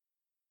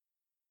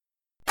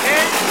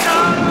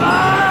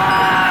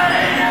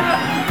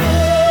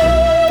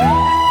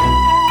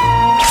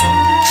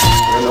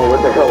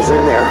girl's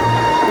in there.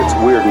 It's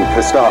weird and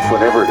pissed off,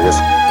 whatever it is.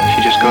 She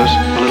just goes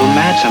a little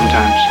mad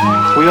sometimes.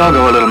 We all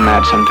go a little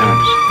mad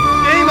sometimes.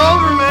 Game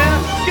over,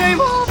 man.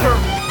 Game over.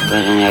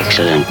 What an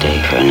excellent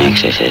day for an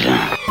exorcism.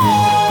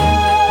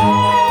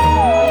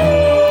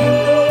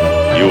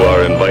 You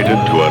are invited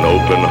to an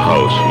open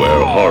house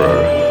where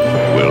horror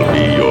will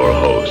be your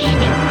host.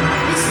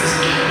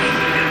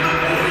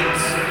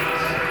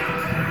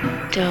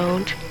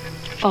 Don't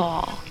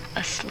fall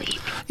asleep.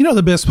 You know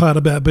the best part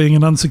about being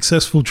an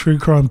unsuccessful true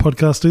crime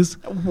podcast is?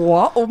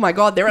 What? Oh my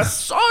God, there are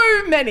so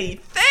many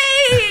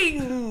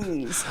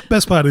things.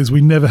 Best part is we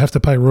never have to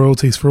pay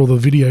royalties for all the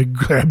video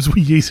grabs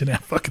we use in our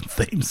fucking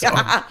theme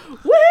song.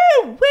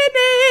 We're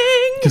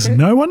winning. Because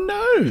no one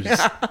knows.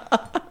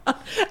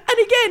 And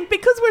again,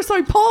 because we're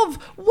so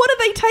pov, what are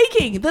they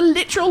taking? The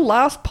literal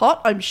last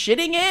pot I'm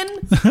shitting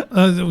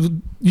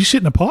in? You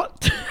shit in a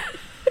pot?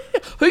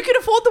 Who can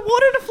afford the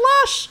water to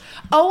flush?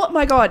 Oh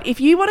my God, if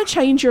you want to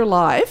change your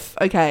life,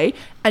 okay,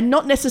 and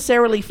not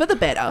necessarily for the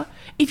better,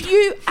 if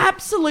you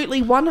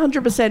absolutely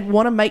 100%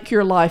 want to make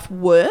your life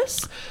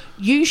worse,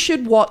 you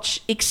should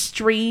watch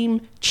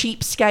Extreme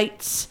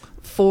Cheapskates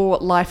for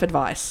life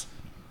advice.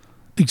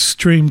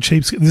 Extreme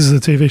Cheapskates. This is a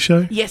TV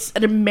show? Yes,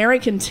 an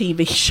American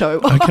TV show.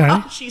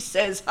 Okay. She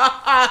says,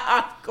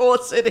 of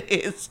course it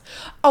is.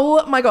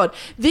 Oh my God.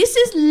 This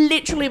is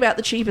literally about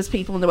the cheapest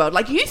people in the world.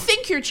 Like, you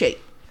think you're cheap.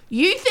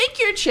 You think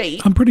you're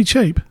cheap. I'm pretty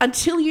cheap.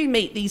 Until you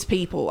meet these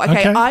people.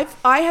 Okay.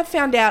 I have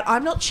found out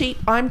I'm not cheap.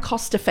 I'm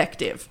cost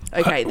effective.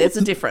 Okay. There's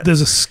a difference. There's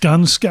a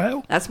scun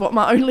scale? That's what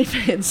my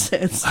OnlyFans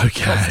says.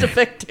 Okay. Cost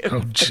effective.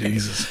 Oh,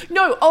 Jesus.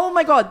 No. Oh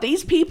my God.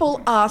 These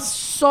people are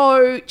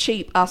so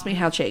cheap. Ask me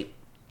how cheap.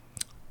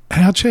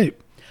 How cheap?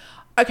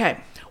 Okay.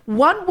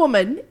 One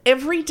woman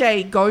every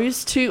day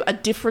goes to a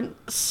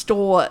different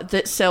store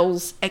that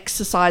sells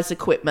exercise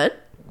equipment.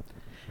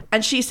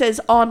 And she says,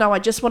 oh, no, I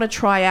just want to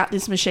try out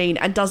this machine,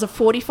 and does a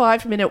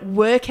 45-minute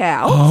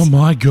workout. Oh,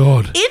 my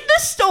God. In the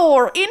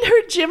store, in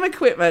her gym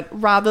equipment,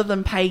 rather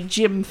than pay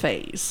gym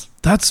fees.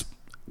 That's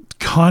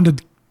kind of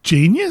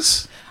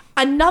genius.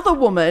 Another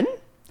woman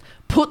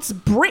puts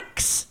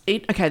bricks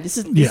in. Okay, this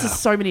is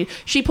so many.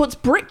 She puts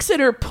bricks in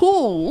her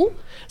pool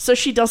so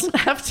she doesn't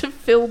have to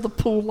fill the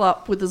pool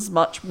up with as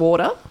much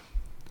water.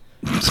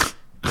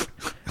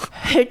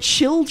 Her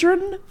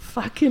children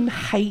fucking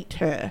hate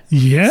her.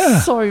 Yeah.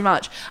 So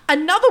much.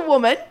 Another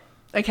woman,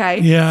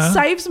 okay,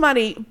 saves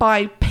money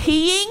by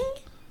peeing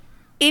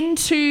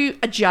into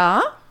a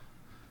jar.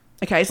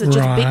 Okay, so it's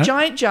just a big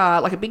giant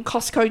jar, like a big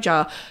Costco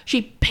jar.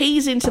 She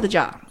pees into the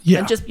jar. Yeah.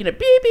 And just, beep, beep,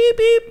 beep,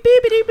 beep,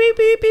 beep, beep,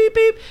 beep, beep,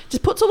 beep.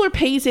 Just puts all her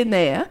peas in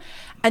there.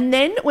 And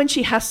then when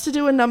she has to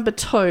do a number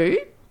 2,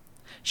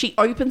 she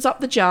opens up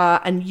the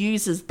jar and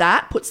uses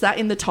that, puts that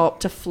in the top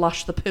to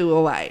flush the poo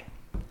away.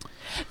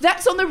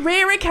 That's on the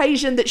rare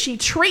occasion that she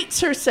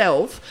treats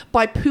herself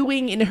by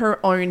pooing in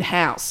her own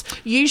house.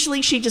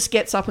 Usually she just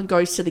gets up and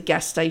goes to the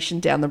gas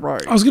station down the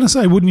road. I was going to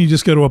say, wouldn't you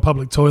just go to a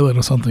public toilet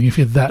or something if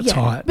you're that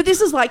tight? But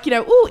this is like,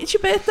 oh, it's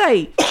your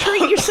birthday.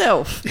 Treat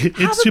yourself.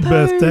 It's your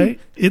birthday.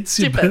 It's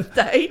your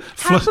birthday.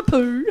 Have a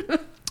poo.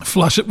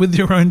 Flush it with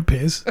your own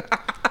piss.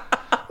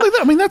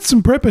 I mean, that's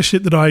some prepper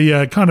shit that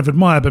I kind of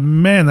admire, but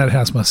man, that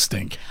house must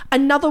stink.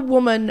 Another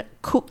woman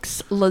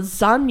cooks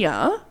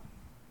lasagna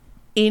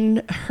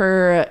in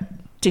her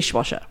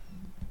dishwasher.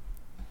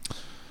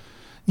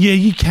 Yeah,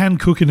 you can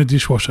cook in a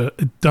dishwasher.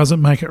 It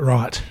doesn't make it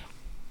right.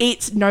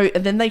 And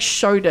then they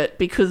showed it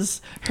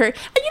because and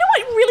you know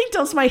what really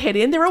does my head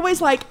in? They're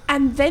always like,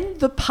 and then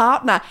the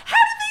partner. How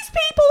do these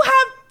people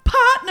have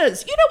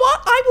partners? You know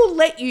what? I will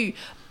let you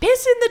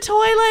piss in the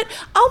toilet.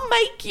 I'll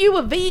make you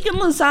a vegan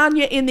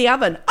lasagna in the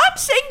oven. I'm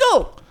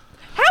single.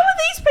 How are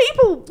these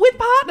people with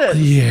partners?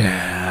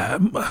 Yeah.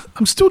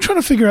 I'm still trying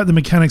to figure out the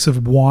mechanics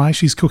of why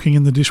she's cooking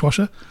in the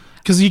dishwasher.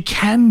 Because you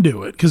can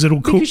do it, because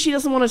it'll cook. Because she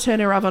doesn't want to turn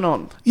her oven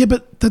on. Yeah,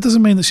 but that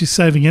doesn't mean that she's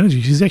saving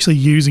energy. She's actually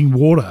using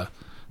water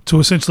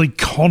to essentially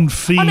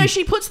confit. Oh, no,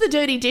 she puts the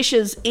dirty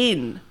dishes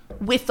in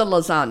with the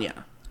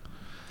lasagna.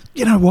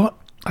 You know what?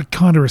 I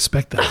kind of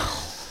respect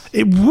that.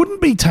 It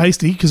wouldn't be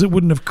tasty because it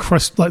wouldn't have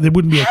crust, like there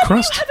wouldn't be a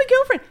crust. How do you have a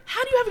girlfriend?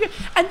 How do you have a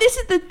girlfriend? And this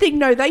is the thing,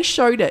 no, they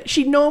showed it.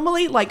 She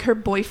normally, like her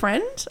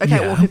boyfriend, or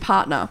her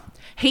partner,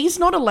 he's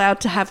not allowed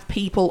to have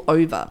people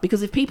over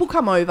because if people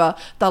come over,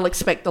 they'll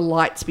expect the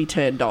lights be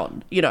turned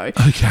on,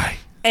 Okay.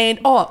 And,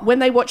 when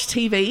they watch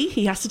TV,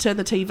 he has to turn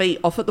the TV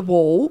off at the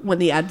wall when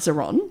the ads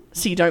are on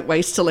so you don't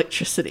waste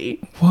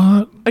electricity.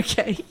 What?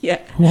 Okay, yeah.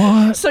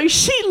 What? So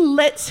she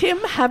lets him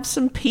have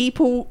some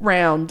people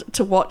round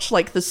to watch,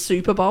 like, the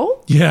Super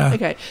Bowl. Yeah.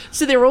 Okay,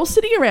 so they're all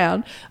sitting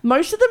around.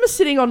 Most of them are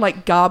sitting on,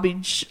 like,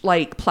 garbage,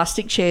 like,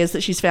 plastic chairs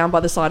that she's found by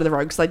the side of the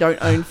road because they don't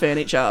own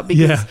furniture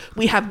because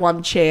we have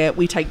one chair,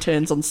 we take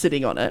turns on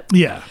sitting on it.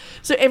 Yeah.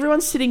 So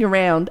everyone's sitting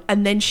around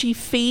and then she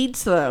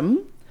feeds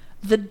them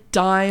the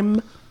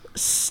dime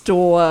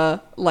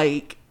store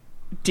like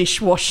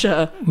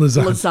dishwasher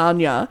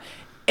lasagna.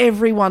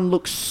 Everyone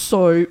looks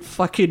so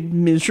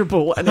fucking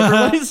miserable and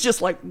everyone is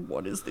just like,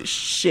 what is this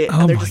shit?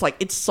 And they're just like,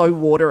 it's so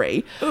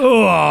watery.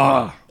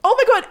 Oh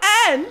my God.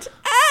 And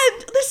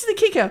this is the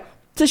kicker.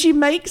 So she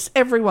makes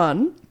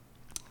everyone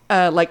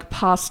like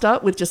pasta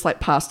with just like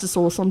pasta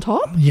sauce on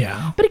top.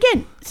 Yeah. But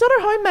again, it's not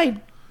a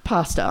homemade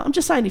pasta. I'm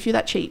just saying, if you're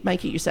that cheap,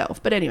 make it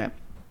yourself. But anyway,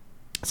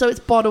 so it's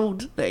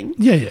bottled thing.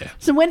 Yeah, yeah.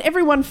 So when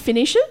everyone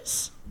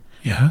finishes,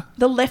 Yeah.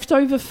 the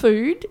leftover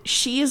food,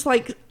 she is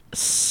like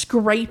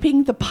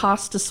scraping the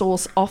pasta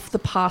sauce off the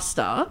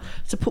pasta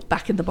to put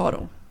back in the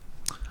bottle.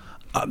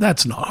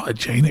 That's not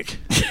hygienic.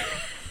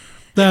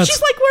 That's,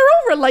 She's like, we're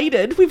all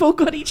related. We've all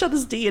got each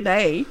other's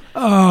DNA.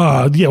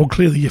 yeah, well,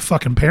 clearly your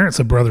fucking parents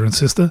are brother and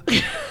sister.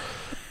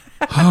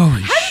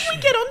 Holy How did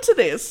we get onto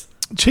this?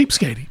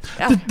 cheapskating.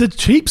 Yeah. The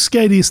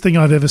cheapskatiest thing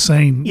I've ever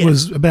seen Yeah.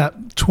 was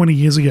about 20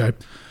 years ago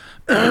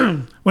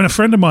when a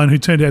friend of mine who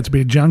turned out to be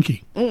a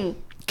junkie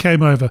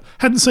came over.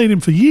 Hadn't seen him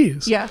for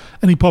years. Yeah.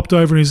 And he popped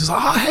over and he says, "Oh,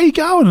 how you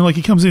going?" And like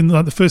he comes in,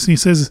 like the first thing he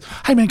says is,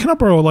 "Hey man, can I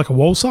borrow like a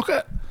wall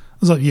socket?" I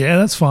was like, "Yeah,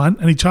 that's fine."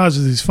 And he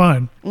charges his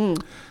phone.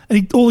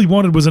 And all he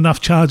wanted was enough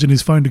charge in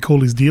his phone to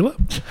call his dealer.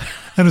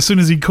 And as soon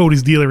as he called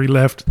his dealer, he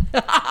left.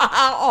 Hey,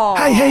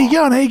 how you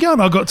going? How you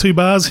going? I got 2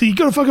 bars. You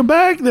got a fucking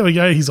bag? There we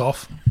go. He's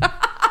off.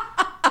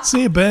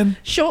 See you, Ben.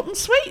 Short and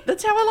sweet.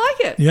 That's how I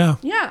like it. Yeah.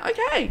 Yeah,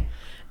 okay.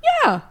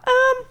 Yeah.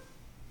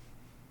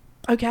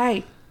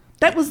 Okay.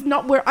 That was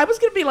not where I was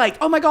going to be like,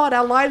 oh my God,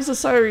 our lives are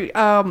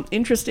so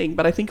interesting.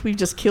 But I think we've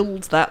just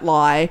killed that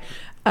lie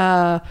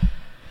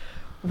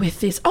with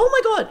this. Oh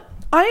my God.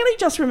 I only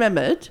just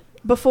remembered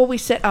before we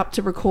set up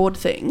to record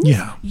things.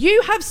 Yeah.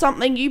 You have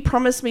something. You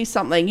promised me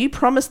something. You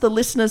promised the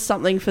listeners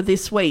something for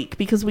this week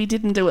because we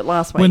didn't do it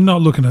last week. We're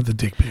not looking at the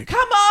dick pic.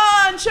 Come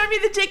on. Show me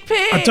the dick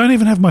pic. I don't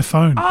even have my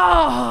phone.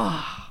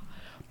 Oh.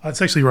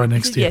 It's actually right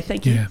next to you. Yeah,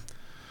 thank you.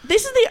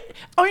 This is the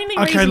only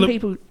reason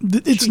people...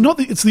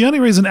 It's the only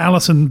reason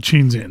Alison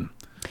tunes in.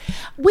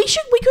 We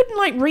couldn't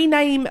like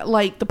rename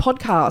like the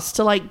podcast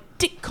to like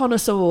Dick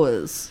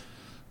Connoisseurs.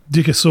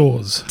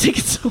 Dickosaurs.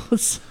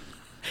 Dickosaurs.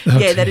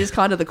 Okay. Yeah, that is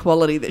kind of the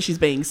quality that she's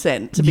being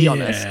sent, to be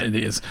honest. Yeah, it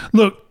is.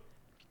 Look,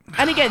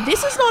 And again,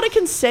 this is not a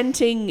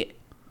consenting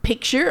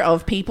picture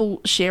of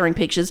people sharing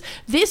pictures.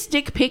 This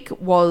dick pic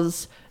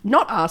was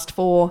not asked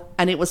for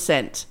and it was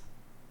sent.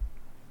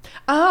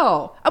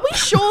 Oh, are we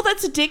sure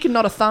that's a dick and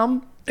not a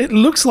thumb? it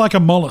looks like a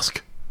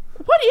mollusk.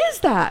 What is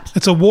that?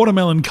 It's a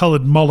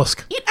watermelon-coloured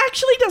mollusk. It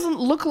actually doesn't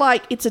look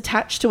like it's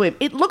attached to him.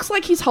 It looks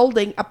like he's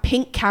holding a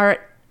pink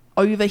carrot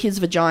over his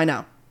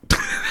vagina.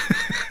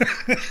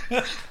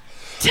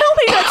 Tell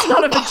me that's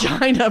not a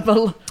vagina,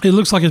 but... It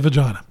looks like a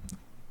vagina.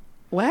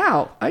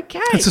 Wow, okay.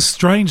 It's a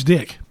strange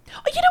dick.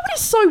 Oh, you know what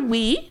is so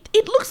weird?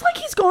 It looks like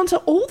he's gone to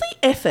all the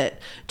effort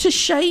to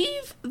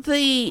shave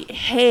the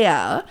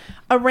hair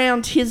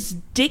around his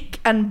dick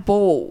and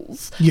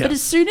balls. Yeah. But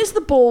as soon as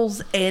the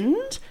balls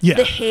end, Yeah.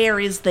 the hair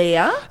is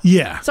there.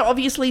 Yeah. So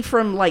obviously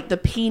from like the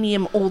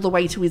perineum all the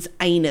way to his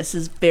anus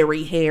is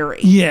very hairy.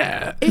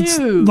 Yeah. It's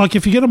Ew. like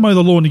if you're going to mow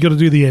the lawn, you got to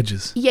do the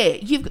edges. Yeah,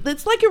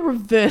 it's like a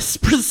reverse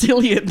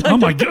Brazilian. Oh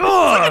my It's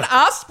God. like an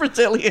ass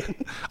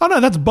Brazilian. Oh no,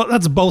 that's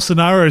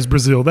Bolsonaro's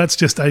Brazil. That's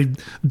just a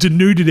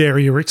denuded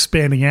area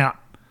expanding out.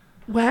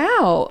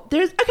 Wow.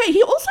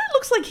 He also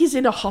looks like he's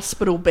in a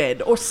hospital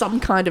bed or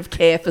some kind of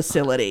care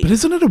facility. But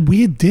isn't it a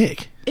weird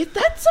dick?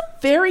 That's a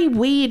very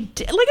weird...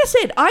 Like I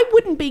said, I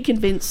wouldn't be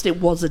convinced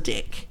it was a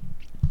dick.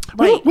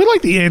 Like, We're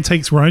like the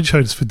Antiques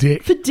Roadshows for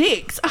dick. for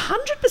dicks,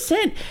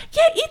 100%.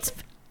 Yeah, it's...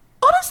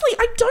 Honestly,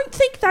 I don't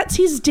think that's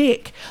his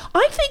dick.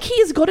 I think he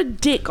has got a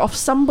dick off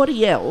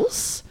somebody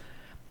else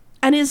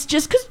and is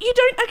just... Because you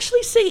don't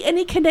actually see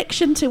any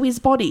connection to his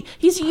body.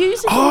 He's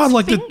using his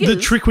Like fingers. the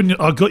trick when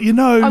I got your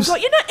nose. I've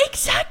got...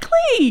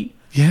 Exactly.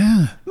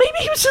 Yeah. Maybe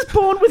he was just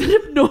born with an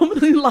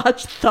abnormally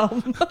large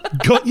thumb.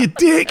 Got your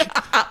dick.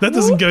 That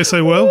doesn't go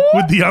so well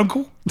with the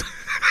uncle.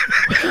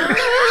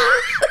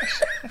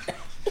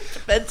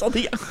 Depends on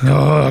the...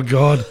 Oh,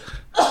 God.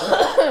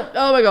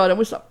 Oh my God, I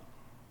wish that...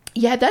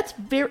 Yeah, that's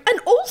very... And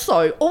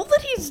also, all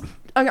that he's...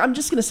 I'm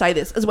just going to say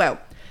this as well.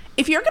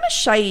 If you're going to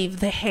shave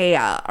the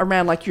hair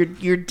around like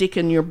your dick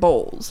and your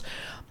balls,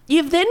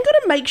 you've then got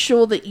to make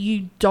sure that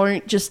you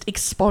don't just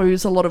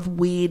expose a lot of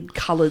weird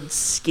coloured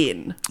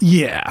skin.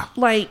 Yeah.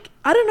 Like,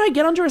 I don't know,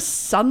 get under a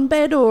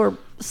sunbed or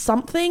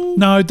something.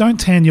 No, don't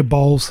tan your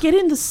bowls. Get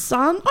in the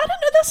sun. I don't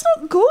know, that's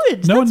not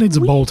good. No one That's needs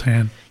a weird. bowl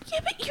tan. Yeah,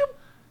 but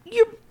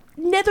your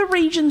nether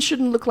region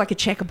shouldn't look like a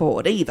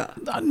checkerboard either.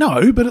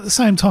 No, but at the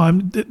same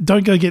time,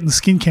 don't go getting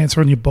skin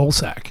cancer on your ball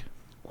sack.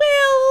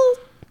 Well,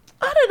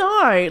 I don't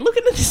know.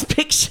 Looking at this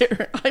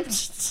picture,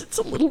 it's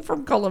a little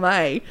from column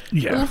A.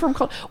 Yeah. A little from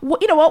column...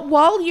 You know what?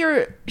 While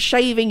you're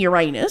shaving your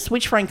anus,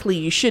 which frankly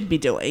you should be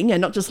doing,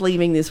 and not just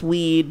leaving this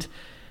weird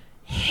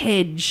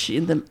hedge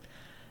in the...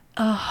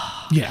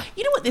 Yeah.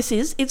 You know what this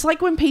is? It's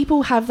like when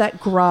people have that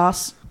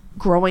grass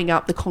growing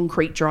up the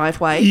concrete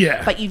driveway,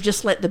 Yeah. but you've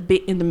just let the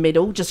bit in the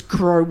middle just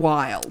grow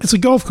wild. It's a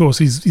golf course.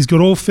 He's got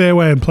all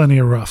fairway and plenty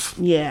of rough.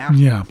 Yeah.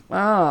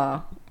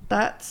 Yeah.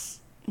 That's...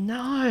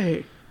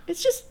 No.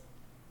 It's just...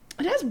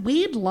 It has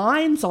weird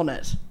lines on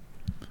it.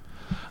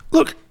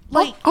 Look,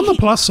 Like, on the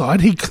plus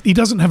side, he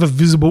doesn't have a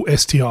visible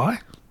STI,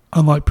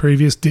 unlike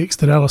previous dicks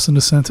that Alison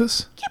has sent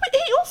us. Yeah, but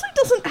he also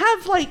doesn't have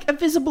have like a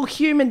visible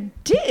human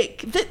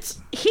dick that's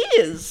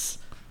his.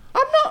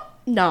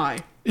 No.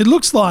 It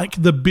looks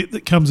like the bit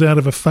that comes out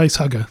of a face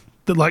hugger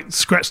that like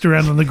scratched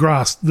around on the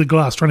glass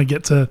trying to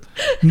get to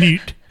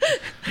mute.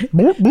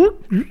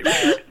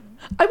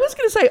 I was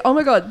going to say, oh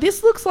my God,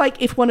 this looks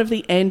like if one of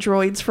the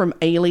androids from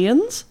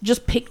Aliens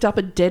just picked up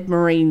a dead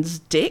Marine's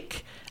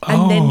dick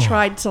and then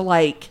tried to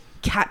like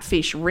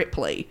catfish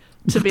Ripley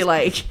to be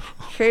like,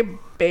 hey,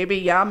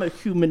 baby, I'm a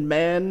human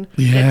man.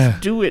 Yeah. Let's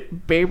do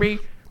it, baby.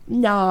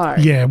 No.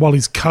 Yeah, while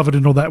he's covered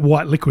in all that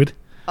white liquid.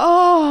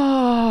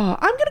 Oh,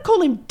 I'm going to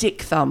call him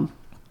Dick Thumb.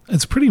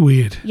 It's pretty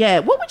weird. Yeah.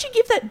 What would you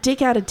give that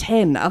dick out of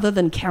 10 other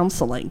than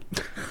counselling?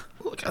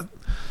 Look,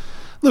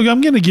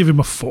 I'm going to give him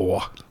a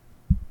 4.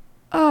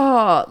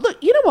 Oh, look,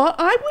 you know what?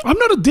 I'm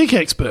not a dick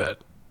expert.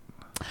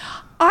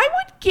 I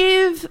would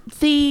give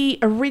the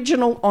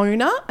original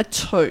owner a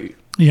 2.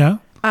 Yeah.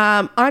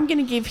 I'm going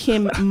to give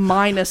him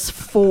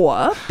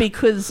 -4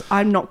 because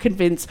I'm not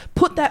convinced.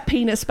 Put that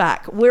penis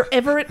back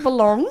wherever it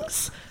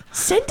belongs.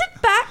 Send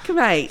it back,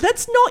 mate.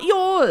 That's not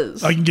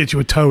yours. I can get you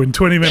a toe in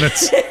 20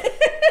 minutes.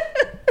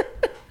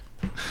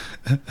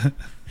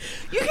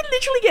 You can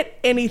literally get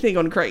anything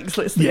on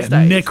Craigslist these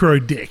Yeah, days.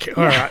 necro dick.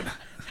 All right.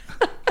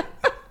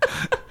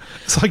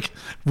 It's like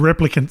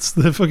replicants,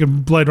 the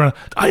fucking Blade Runner.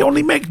 I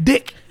only make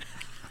dick.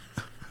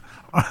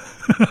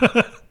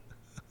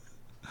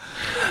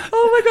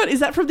 Oh my God, is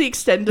that from the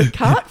extended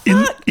cut?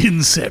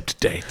 Incept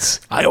dates.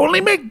 I only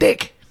make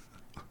dick.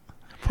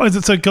 Why is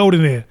it so cold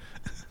in here?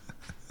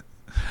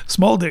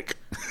 Small dick.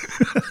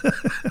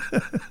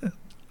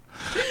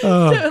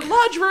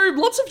 Large room,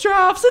 lots of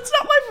drafts. It's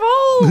not my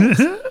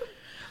fault.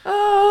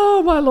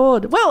 Oh my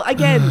Lord. Well,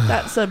 again,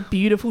 that's a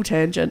beautiful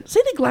tangent.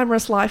 See the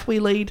glamorous life we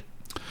lead?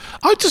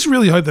 I just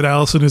really hope that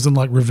Alison isn't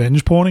like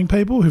revenge porning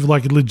people who've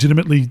like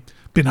legitimately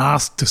been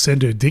asked to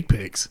send her dick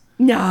pics.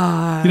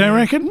 No. You don't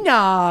reckon?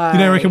 No. You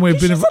don't reckon we've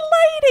been... She's a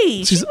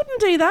lady. She She's- wouldn't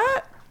do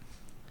that.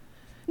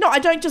 No, I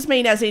don't just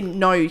mean as in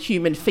no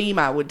human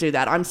female would do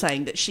that. I'm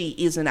saying that she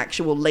is an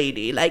actual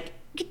lady. Like,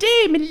 good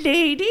day, my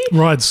lady.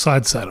 Rides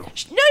side saddle.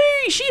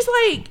 No, she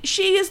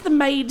is the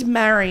maid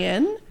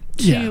Marian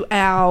to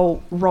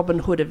our Robin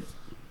Hood of...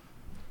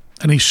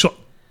 And he shot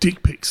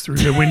dick pics through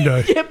her window.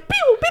 Yeah, pew,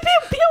 pew, pew,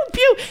 pew,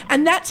 pew.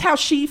 And that's how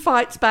she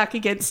fights back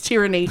against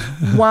tyranny,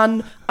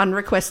 one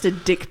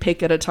unrequested dick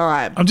pic at a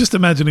time. I'm just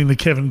imagining the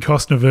Kevin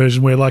Costner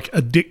version where like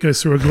a dick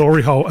goes through a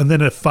glory hole and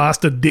then a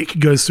faster dick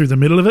goes through the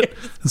middle of it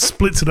and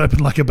splits it open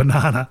like a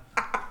banana.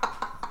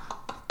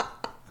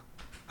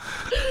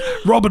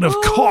 Robin of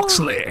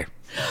Coxley.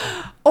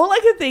 All I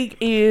can think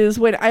is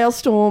when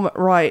Ailstorm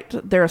write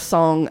their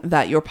song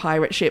that your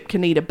pirate ship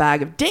can eat a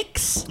bag of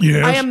dicks,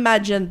 Yes. I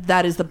imagine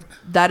that is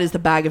the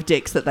bag of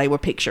dicks that they were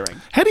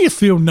picturing. How do you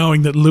feel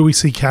knowing that Louis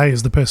C.K.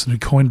 is the person who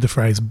coined the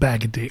phrase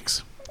bag of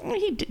dicks?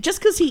 Just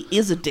because he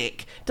is a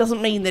dick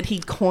doesn't mean that he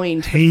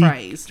coined the He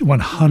phrase.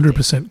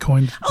 100%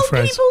 coined the Oh,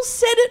 phrase. people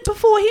said it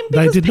before him They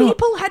because did not.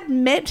 people had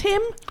met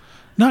him.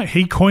 No,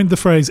 he coined the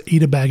phrase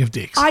eat a bag of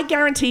dicks. I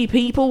guarantee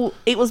people,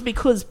 it was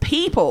because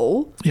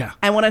people, Yeah.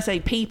 and when I say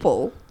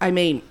people, I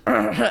mean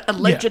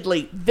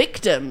allegedly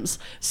victims,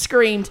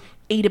 screamed,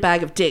 eat a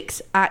bag of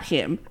dicks at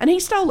him, and he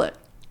stole it.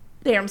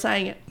 There, I'm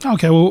saying it.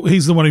 Okay, well,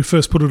 he's the one who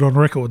first put it on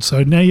record,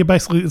 so now you're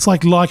basically, it's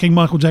like liking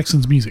Michael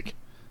Jackson's music.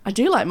 I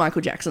do like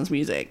Michael Jackson's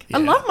music. Yeah. I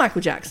love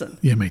Michael Jackson.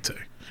 Yeah, me too.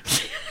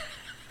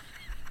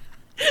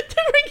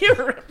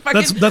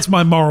 That's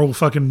my moral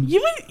fucking...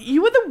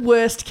 You were the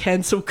worst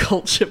cancel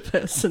culture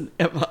person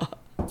ever.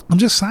 I'm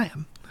just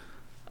saying.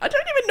 I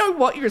don't even know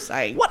what you're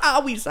saying. What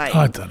are we saying?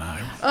 I don't know.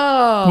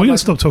 Oh, We're going to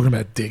stop talking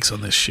about dicks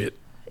on this shit.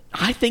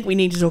 I think we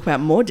need to talk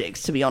about more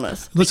dicks, to be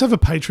honest. Let's have a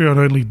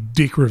Patreon-only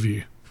dick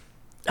review.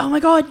 Oh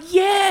my God,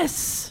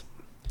 yes!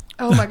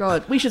 Oh my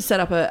God, we should set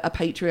up a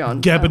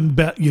Patreon. Gabbing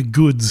about your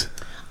goods.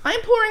 I'm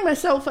pouring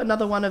myself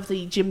another one of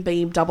the Jim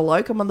Beam Double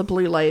Oak. I'm on the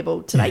blue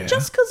label today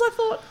just because I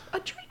thought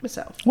I'd treat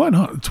myself. Why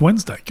not? It's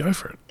Wednesday. Go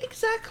for it.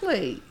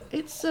 Exactly.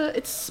 It's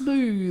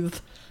smooth.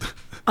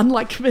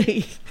 Unlike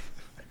me.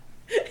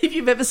 If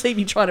you've ever seen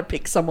me try to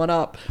pick someone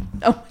up,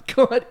 oh my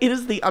God, it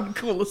is the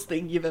uncoolest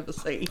thing you've ever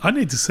seen. I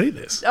need to see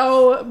this.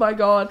 Oh my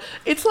God.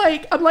 It's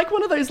like, I'm like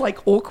one of those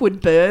like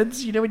awkward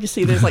birds, you know, when you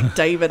see those like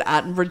David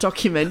Attenborough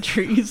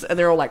documentaries and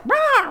they're all like,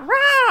 rah,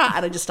 rah,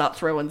 and I just start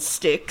throwing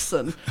sticks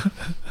and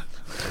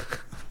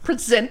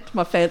present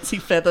my fancy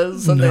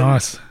feathers and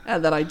Nice.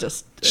 then I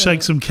just...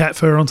 Shake some cat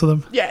fur onto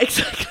them. Yeah,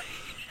 exactly.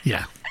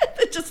 Yeah.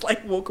 They just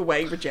like walk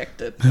away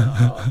rejected.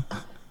 Oh,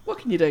 what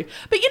can you do?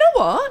 But you know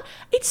what?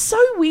 It's so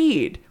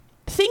weird.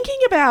 Thinking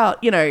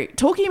about,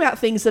 talking about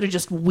things that are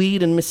just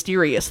weird and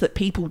mysterious that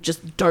people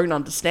just don't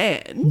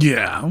understand.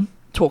 Yeah.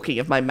 Talking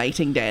of my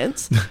mating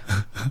dance.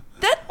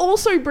 That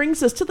also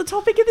brings us to the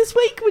topic of this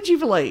week, would you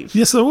believe?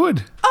 Yes, I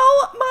would.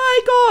 Oh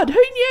my God,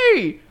 who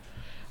knew?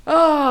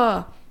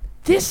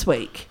 This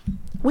week,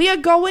 we are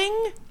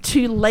going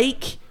to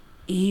Lake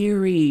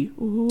Eerie.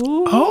 Ooh.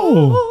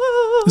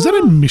 Oh. Is that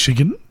in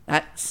Michigan?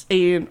 That's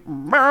in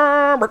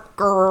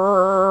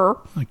America.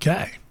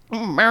 Okay.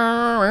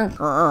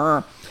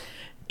 America.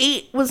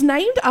 It was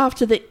named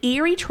after the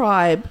Eerie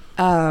tribe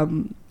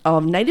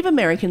of Native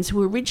Americans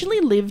who originally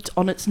lived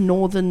on its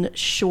northern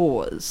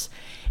shores.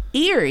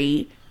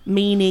 Eerie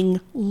meaning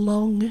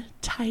long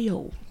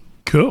tail.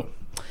 Cool.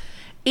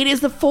 It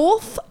is the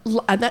fourth,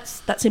 and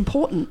that's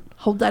important.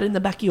 Hold that in the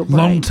back of your brain.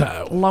 Long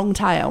tail. Long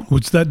tail.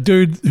 Which that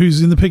dude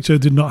who's in the picture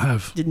did not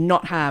have. Did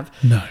not have.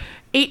 No.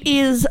 It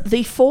is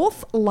the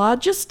fourth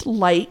largest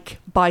lake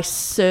by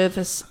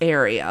surface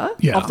area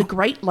of the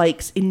Great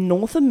Lakes in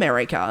North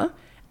America,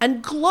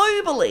 and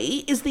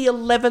globally is the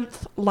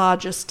 11th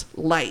largest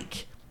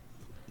lake.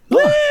 Woo!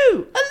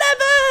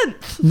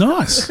 11th!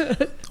 Nice.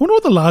 I wonder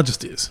what the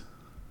largest is.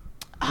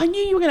 I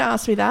knew you were going to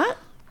ask me that.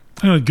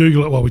 I'm going to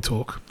Google it while we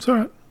talk. It's all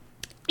right.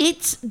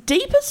 Its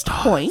deepest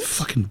point...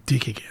 Fucking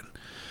dick again.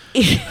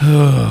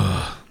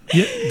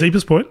 Yeah,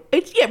 deepest point.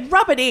 It's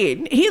rub it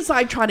in. Here's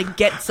like trying to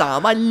get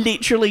some. I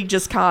literally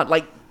just can't,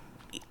 like...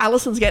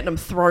 Alison's getting them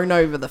thrown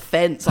over the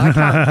fence. I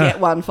can't get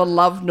one for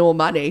love nor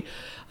money.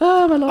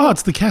 Oh, my Lord. Oh,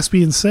 it's the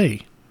Caspian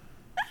Sea.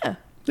 Yeah.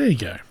 There you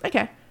go.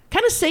 Okay.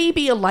 Can a sea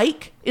be a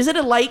lake? Is it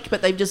a lake,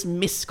 but they've just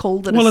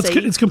miscalled it Well, a sea?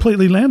 it's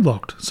completely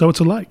landlocked, so it's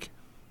a lake.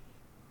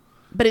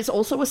 But it's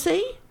also a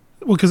sea?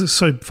 Well, because it's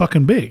so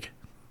fucking big.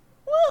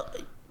 Well,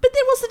 but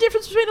then what's the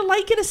difference between a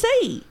lake and a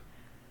sea?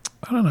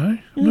 I don't know.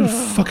 I'm not a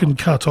fucking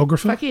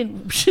cartographer.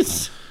 Fucking...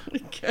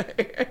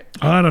 Okay.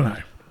 I don't know.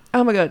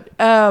 Oh, my God.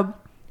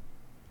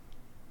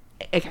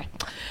 Okay.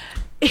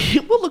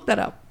 We'll look that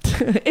up.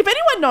 If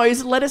anyone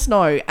knows, let us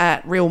know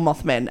at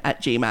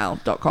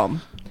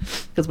realmothmen@gmail.com,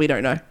 because we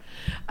don't know.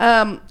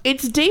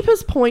 Its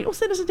deepest point... Oh,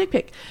 send us a dick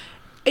pic.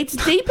 Its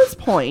deepest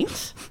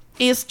point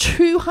is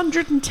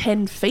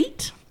 210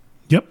 feet.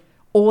 Yep.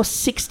 Or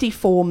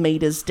 64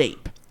 metres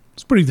deep.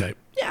 It's pretty deep.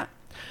 Yeah.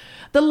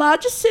 The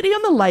largest city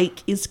on the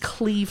lake is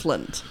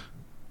Cleveland.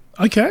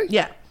 Okay.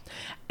 Yeah.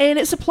 And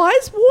it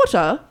supplies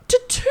water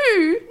to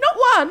two, not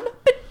one,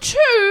 but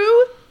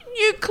two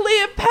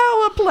nuclear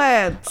power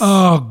plants.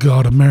 Oh,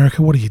 God,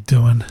 America, what are you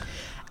doing?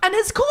 And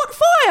has caught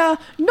fire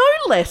no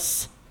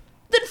less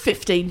than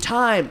 15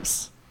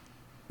 times.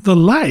 The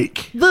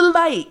lake? The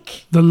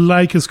lake. The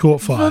lake has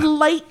caught fire. The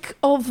lake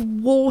of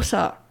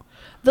water.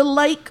 The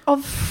lake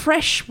of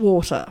fresh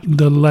water.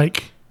 The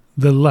lake.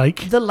 The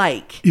lake. The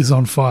lake. Is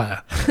on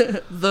fire.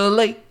 The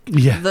lake.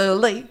 Yeah. The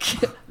lake.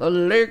 The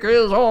lake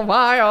is on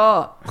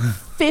fire.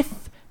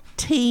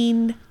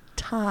 15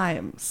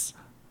 times.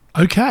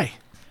 Okay.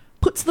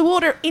 Puts the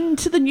water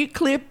into the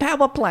nuclear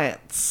power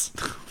plants.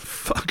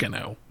 Fucking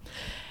hell.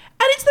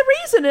 And it's the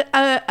reason,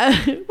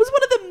 it was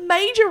one of the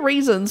major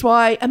reasons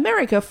why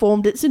America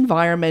formed its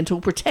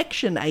Environmental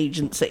Protection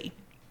Agency.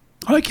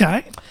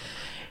 Okay.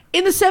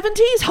 In the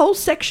 70s, whole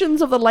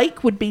sections of the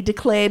lake would be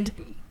declared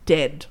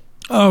dead.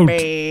 Oh.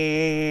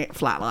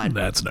 Flatline.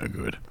 That's no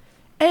good.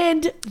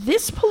 And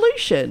this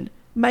pollution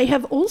may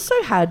have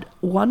also had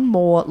one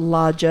more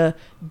larger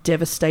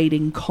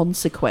devastating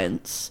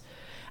consequence,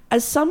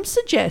 as some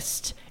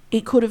suggest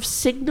it could have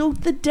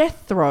signalled the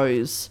death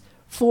throes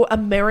for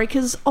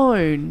America's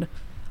own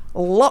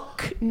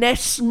Loch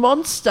Ness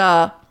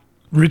Monster.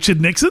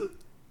 Richard Nixon?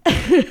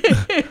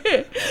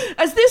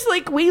 As this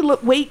week we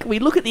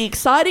look at the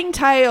exciting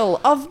tale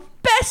of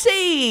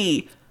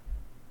Bessie,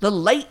 the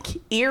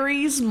Lake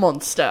Erie's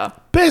monster.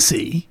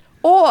 Bessie?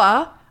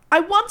 Or, I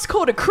once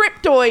caught a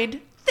cryptoid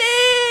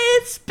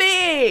this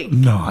big.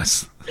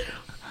 Nice.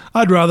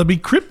 I'd rather be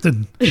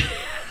Krypton.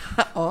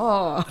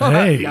 Oh,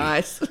 hey.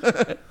 Nice.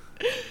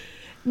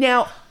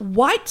 Now,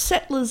 white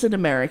settlers in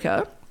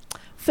America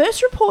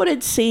first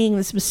reported seeing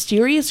this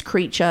mysterious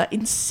creature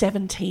in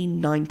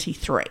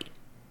 1793.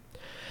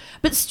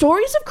 But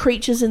stories of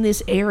creatures in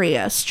this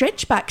area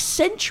stretch back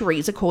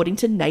centuries according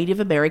to Native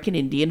American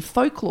Indian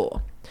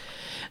folklore.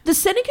 The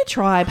Seneca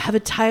tribe have a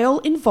tale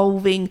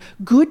involving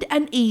good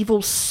and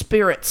evil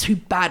spirits who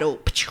battle.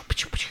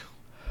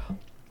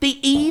 The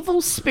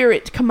evil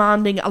spirit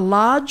commanding a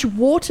large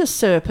water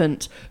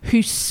serpent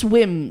who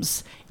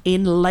swims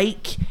in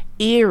Lake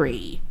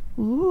Eerie,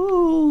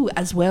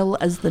 as well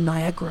as the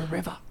Niagara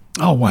River.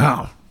 Oh,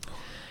 wow.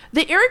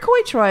 The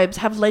Iroquois tribes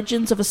have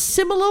legends of a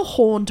similar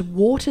horned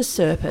water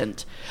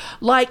serpent,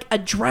 like a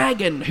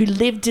dragon who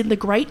lived in the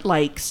Great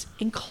Lakes,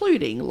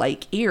 including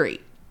Lake Eerie.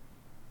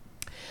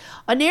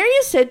 An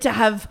area said to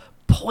have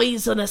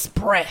poisonous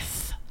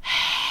breath.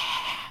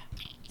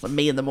 It's like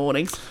me in the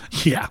mornings.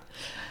 Yeah.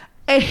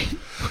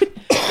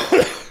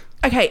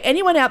 Okay,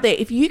 anyone out there,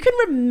 if you can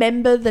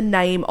remember the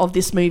name of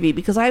this movie,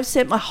 because I have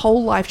spent my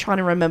whole life trying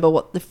to remember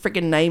what the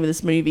friggin' name of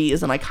this movie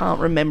is and I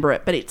can't remember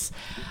it, but it's...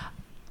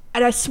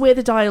 And I swear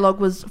the dialogue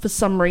was, for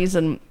some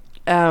reason...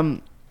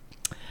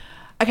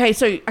 okay,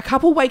 so a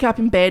couple wake up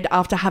in bed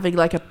after having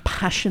like a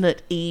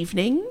passionate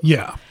evening.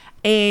 Yeah.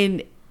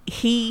 And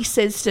he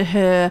says to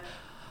her,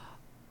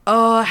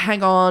 oh,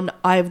 hang on,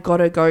 I've got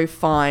to go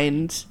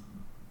find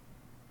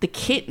the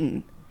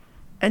kitten.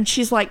 And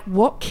she's like,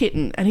 what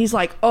kitten? And he's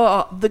like,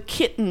 oh, the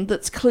kitten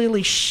that's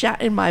clearly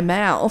shat in my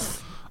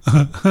mouth.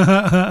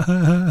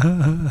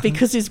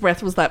 Because his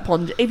breath was that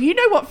pond. If you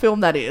know what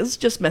film that is,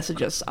 just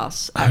message us at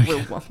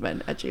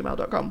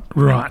realmothman@gmail.com.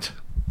 Right.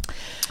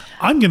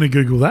 I'm going to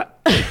Google that.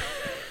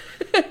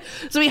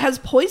 So he has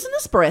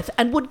poisonous breath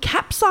and would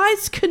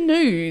capsize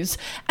canoes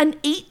and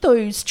eat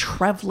those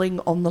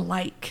travelling on the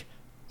lake.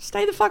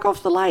 Stay the fuck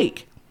off the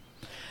lake.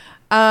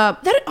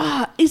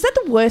 Is that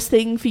the worst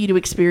thing for you to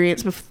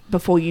experience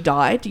before you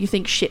die? Do you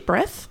think shit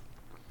breath?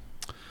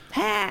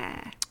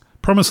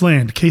 Promised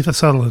Land, Keith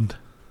Sutherland.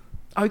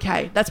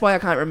 Okay, that's why I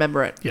can't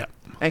remember it. Yeah.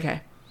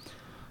 Okay.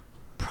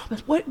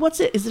 What's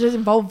it? Does it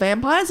involve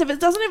vampires? If it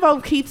doesn't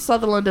involve Keith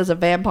Sutherland as a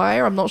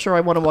vampire, I'm not sure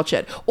I want to watch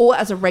it. Or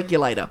as a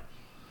regulator.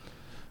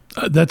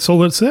 That's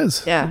all it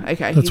says. Yeah,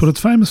 okay. That's what it's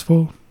famous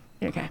for.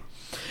 Okay.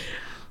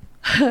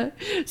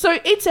 So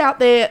it's out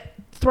there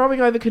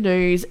throwing over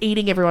canoes,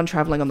 eating everyone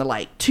travelling on the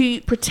lake.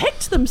 To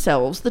protect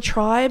themselves, the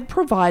tribe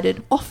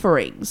provided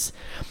offerings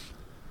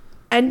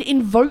and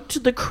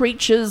invoked the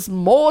creature's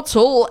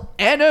mortal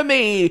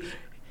enemy,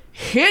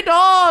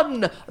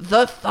 Hidon,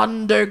 the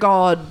thunder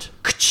god.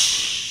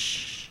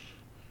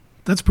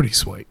 That's pretty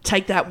sweet.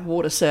 Take that,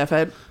 water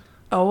serpent.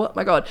 Oh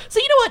my god. So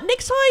you know what?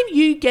 Next time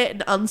you get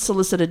an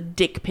unsolicited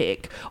dick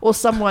pic or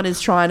someone is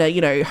trying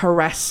to,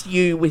 harass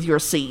you with your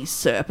sea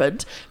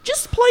serpent,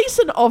 just place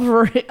an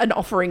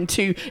offering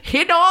to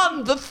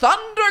Hidon, the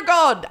thunder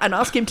god, and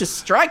ask him to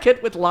strike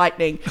it with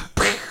lightning.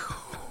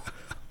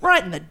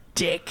 Right in the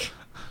dick.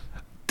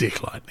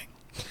 Dick lightning.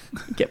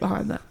 Get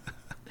behind that.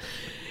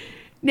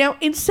 Now,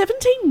 in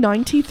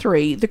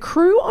 1793, the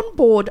crew on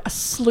board a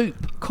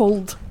sloop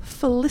called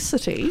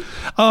Felicity.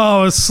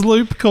 Oh, a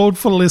sloop called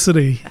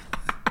Felicity.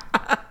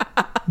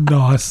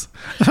 Nice.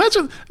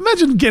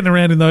 Imagine getting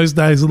around in those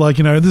days like,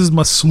 this is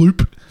my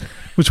sloop,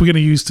 which we're going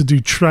to use to do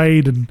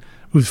trade and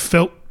with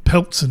felt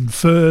pelts and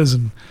furs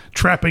and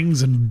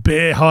trappings and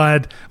bear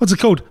hide. What's it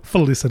called?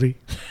 Felicity.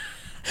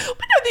 But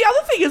no, the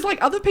other thing is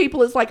other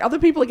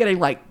people are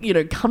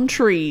getting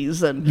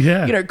countries and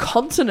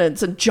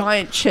continents and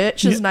giant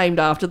churches named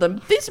after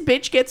them. This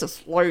bitch gets a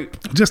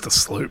sloop. Just a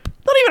sloop.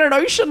 Not even an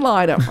ocean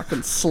liner.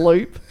 Fucking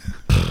sloop.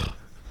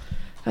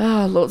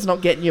 Lord's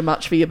not getting you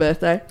much for your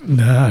birthday.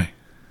 No.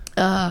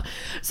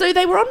 So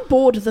they were on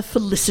board the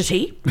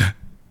Felicity.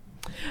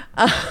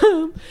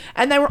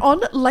 And they were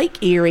on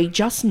Lake Eerie,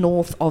 just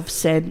north of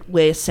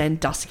where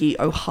Sandusky,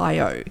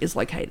 Ohio is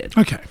located.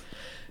 Okay.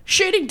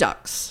 Shooting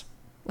ducks.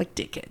 Like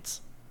dickheads.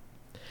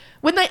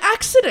 When they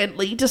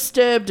accidentally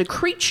disturbed a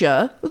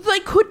creature they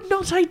could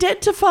not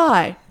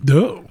identify.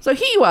 No. So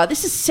here you are.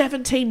 This is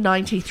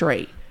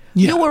 1793.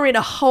 Yeah. You were in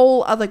a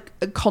whole other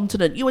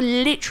continent. You were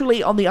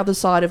literally on the other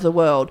side of the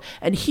world.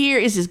 And here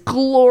is this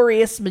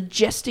glorious,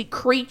 majestic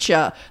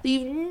creature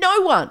that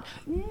no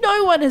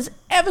one has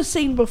ever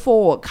seen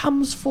before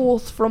comes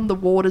forth from the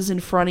waters in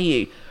front of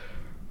you.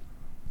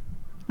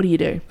 What do you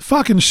do?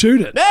 Fucking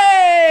shoot it.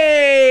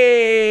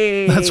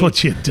 Hey! That's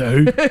what you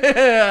do.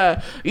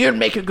 You'd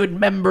make a good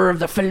member of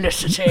the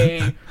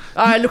Felicity.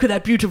 Look at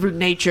that beautiful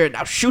nature.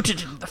 Now shoot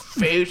it in the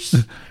face.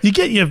 You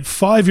get your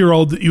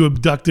 5-year-old that you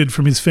abducted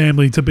from his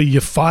family to be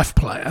your fife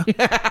player.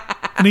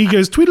 And he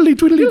goes, twiddly,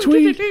 twiddly,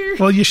 tweed,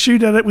 while you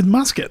shoot at it with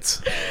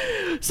muskets.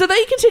 So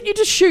they continue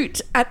to shoot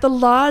at the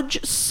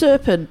large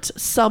serpent,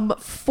 some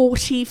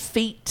 40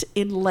 feet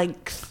in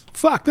length.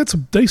 Fuck, that's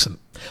decent.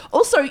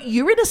 Also,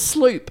 you're in a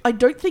sloop. I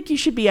don't think you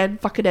should be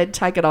fucking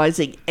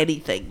antagonising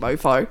anything,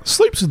 mofo.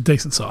 Sloop's a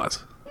decent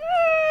size.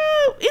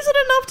 Is it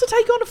enough to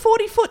take on a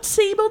 40-foot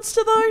sea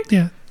monster, though?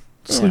 Yeah.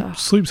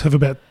 Sloops have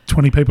about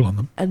 20 people on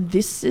them. And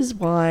this is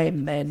why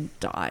men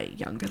die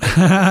younger than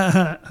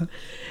women.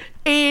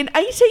 In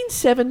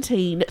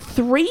 1817,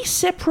 3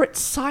 separate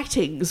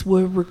sightings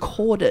were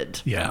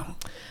recorded. Yeah.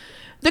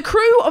 The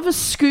crew of a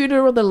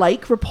schooner on the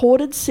lake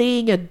reported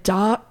seeing a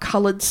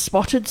dark-coloured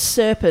spotted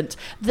serpent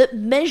that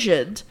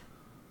measured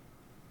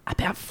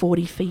about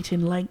 40 feet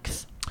in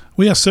length.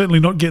 We are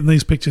certainly not getting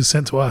these pictures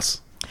sent to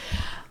us.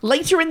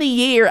 Later in the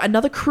year,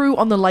 another crew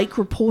on the lake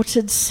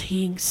reported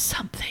seeing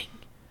something.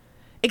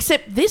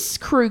 Except this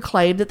crew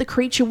claimed that the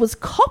creature was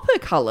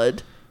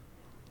copper-coloured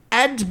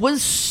and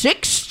was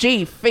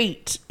 60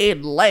 feet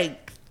in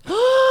length.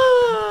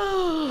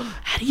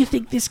 How do you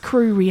think this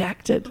crew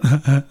reacted?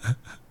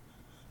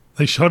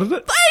 They shot at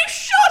it? They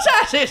shot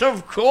at it,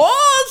 of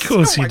course! Of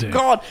course you do. Oh my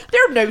God,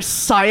 they're no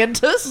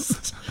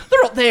scientists.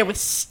 They're not there with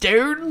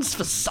stones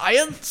for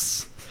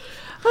science.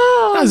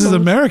 This is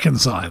American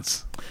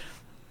science.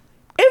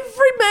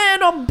 Every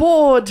man on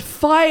board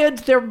fired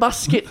their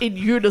musket in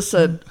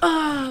unison.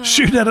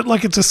 Shoot at it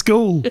like it's a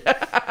school.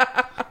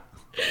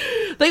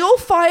 They all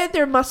fired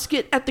their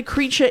musket at the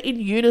creature in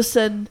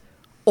unison,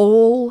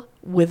 all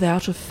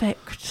without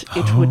effect,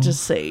 it would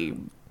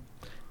seem.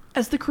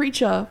 As the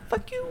creature,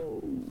 fuck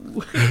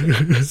you,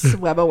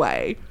 swam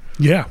away.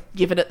 Yeah.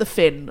 Giving it the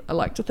fin, I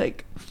like to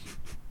think.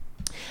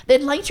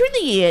 Then later in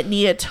the year,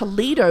 near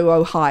Toledo,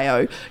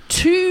 Ohio,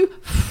 2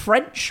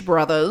 French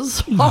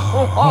brothers, the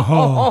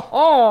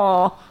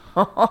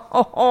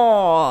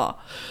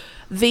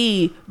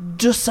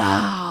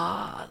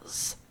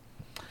Dussards,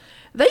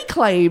 they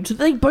claimed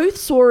they both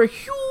saw a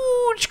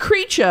huge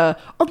creature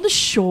on the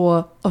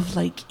shore of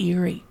Lake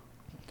Eerie.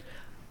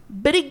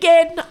 But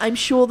again, I'm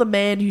sure the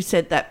man who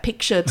sent that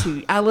picture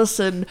to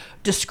Alison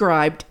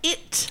described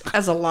it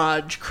as a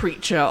large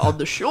creature on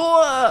the shore.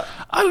 I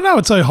don't know.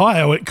 It's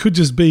Ohio. It could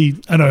just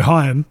be an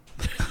Ohioan.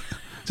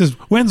 Just,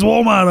 when's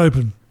Walmart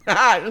open?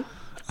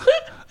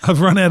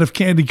 I've run out of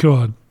candy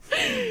corn.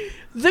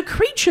 The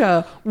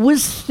creature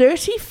was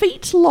 30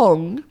 feet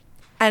long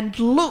and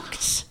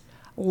looked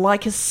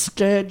like a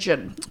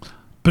sturgeon.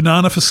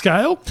 Banana for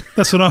scale?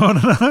 That's what I want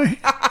to know.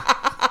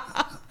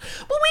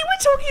 Well, we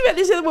were talking about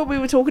this when we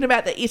were talking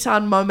about the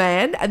Itan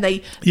Moman, and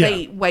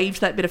they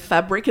waved that bit of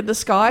fabric in the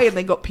sky and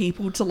they got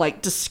people to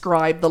like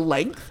describe the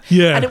length.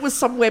 Yeah. And it was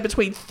somewhere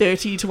between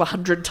 30 to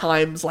 100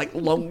 times like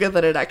longer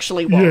than it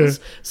actually was.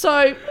 Yeah.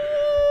 So,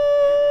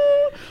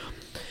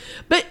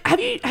 but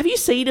have you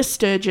seen a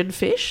sturgeon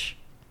fish?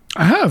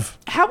 I have.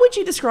 How would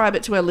you describe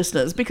it to our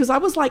listeners? Because I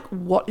was like,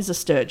 what is a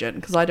sturgeon?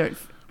 Because I don't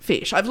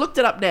fish. I've looked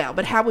it up now,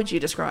 but how would you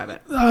describe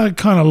it?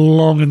 Kind of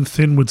long and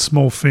thin with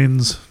small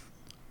fins.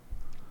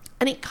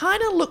 And it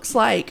kind of looks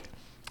like,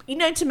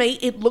 to me,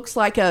 it looks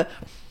like a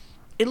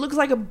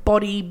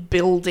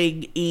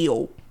bodybuilding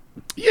eel.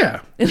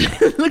 Yeah.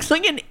 It looks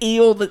like an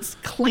eel that's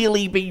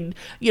clearly been,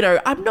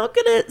 I'm not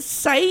going to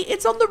say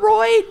it's on the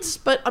roids,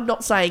 but I'm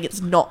not saying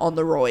it's not on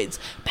the roids,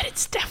 but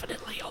it's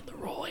definitely on the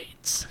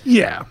roids.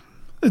 Yeah.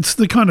 It's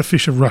the kind of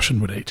fish a Russian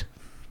would eat.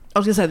 I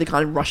was going to say the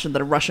kind of Russian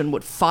that a Russian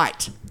would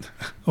fight.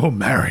 Or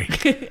marry.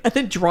 And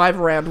then drive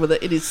around with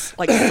it in his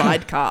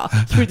sidecar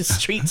through the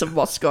streets of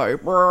Moscow.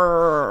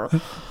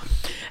 Brrr.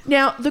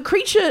 Now, the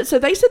creature, so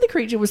they said the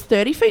creature was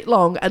 30 feet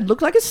long and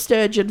looked like a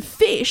sturgeon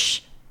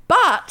fish,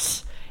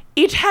 but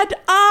it had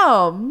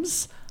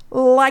arms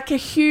like a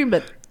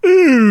human.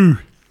 Ooh.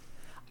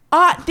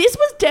 This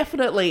was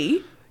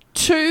definitely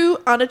two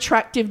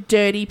unattractive,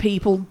 dirty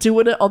people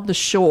doing it on the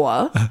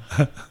shore.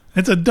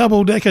 It's a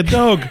double-decker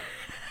dog.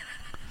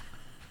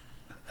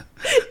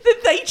 That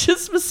they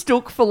just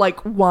mistook for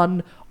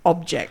one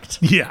object.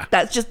 Yeah.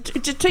 That's just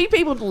two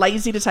people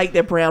lazy to take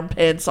their brown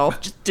pants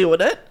off, just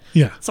doing it.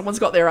 Yeah. Someone's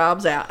got their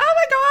arms out. Oh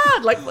my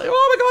God.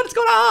 Oh my God, it's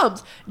got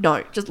arms.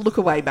 No, just look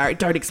away, Barry.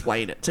 Don't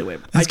explain it to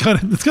him.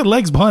 It's got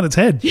legs behind its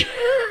head.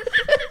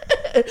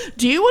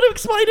 Do you want to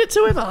explain it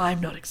to him?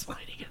 I'm not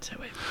explaining it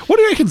to him. What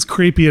do you reckon's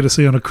creepier to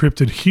see on a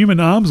cryptid? Human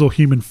arms or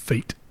human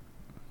feet?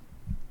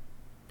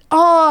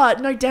 Oh,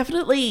 no,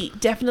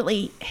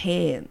 definitely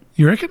hand.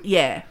 You reckon?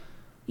 Yeah.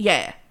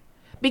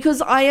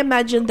 Because I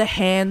imagine the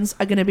hands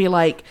are going to be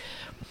like,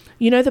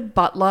 the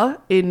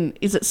butler in,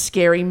 is it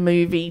Scary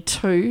Movie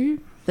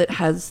 2 that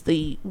has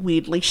the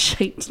weirdly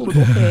shaped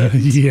little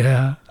hands?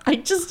 Yeah. I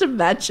just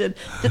imagine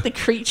that the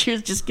creature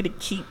is just going to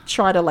keep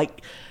trying to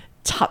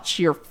touch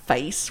your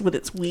face with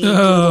its weird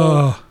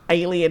little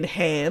alien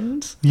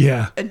hand.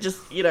 Yeah. And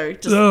just it's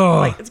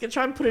going to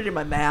try and put it in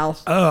my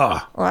mouth.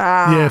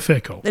 Yeah,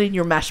 fair call. And in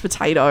your mashed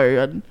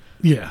potato and...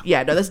 Yeah.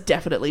 Yeah, no, that's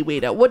definitely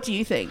weirder. What do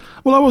you think?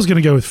 Well, I was going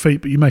to go with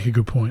feet, but you make a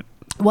good point.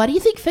 Why do you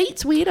think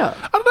feet's weirder?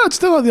 I don't know. It's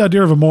still like the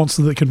idea of a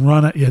monster that can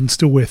run at you and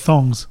still wear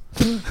thongs.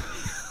 See,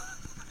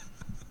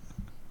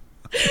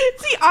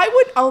 I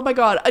would... Oh, my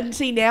God. And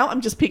see, now I'm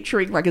just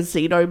picturing a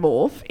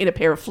xenomorph in a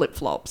pair of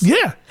flip-flops. Yeah.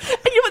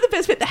 And you know what the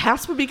best bit? The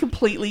house would be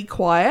completely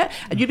quiet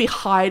and you'd be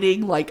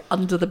hiding,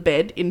 under the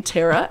bed in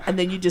terror, and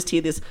then you just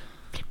hear this...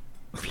 flip,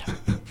 flip,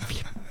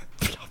 flip,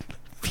 flip,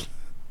 flip,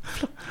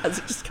 flip, as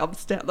it just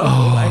comes down the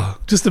hallway.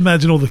 Just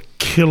imagine all the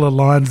killer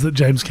lines that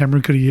James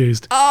Cameron could have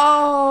used.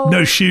 Oh.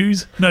 No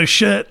shoes, no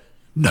shirt,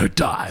 no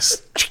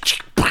dice.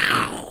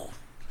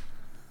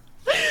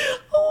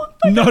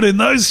 Not in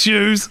those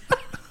shoes.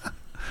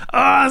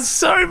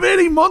 So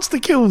many monster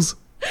kills.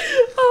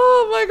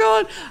 Oh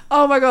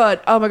my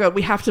god.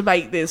 We have to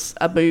make this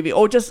a movie,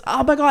 or just,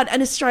 oh my god,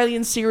 an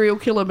Australian serial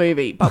killer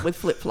movie, but with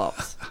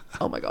flip-flops.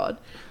 Oh my god.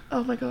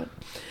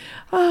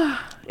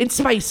 In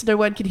space, no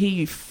one can hear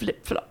you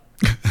flip-flop.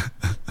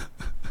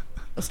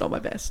 That's not my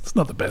best. It's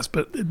not the best,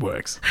 but it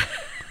works.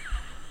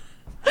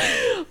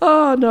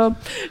 Oh no.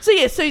 So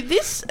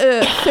this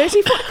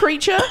 30-foot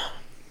creature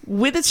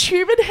with its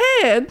human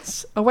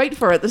hands, oh wait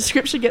for it, the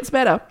description gets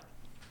better.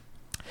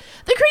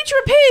 The creature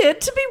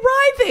appeared to be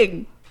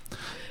writhing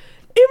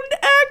in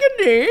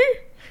agony.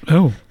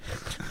 Oh.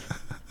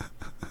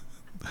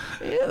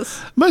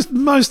 Yes.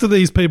 Most of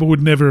these people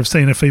would never have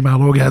seen a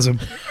female orgasm.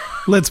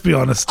 Let's be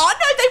honest. Oh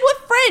no, they were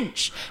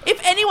French. If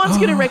anyone's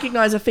going to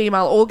recognise a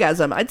female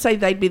orgasm, I'd say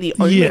they'd be the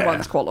only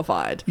ones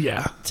qualified.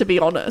 Yeah. To be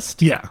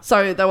honest. Yeah.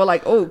 So they were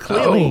like, oh,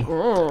 clearly.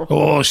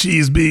 She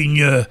is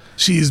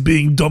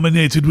being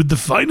dominated with the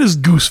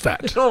finest goose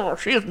fat. Oh,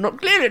 she is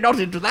clearly not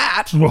into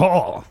that.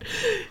 Oh.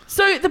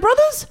 So the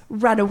brothers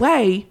ran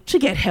away to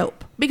get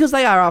help because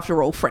they are,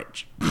 after all,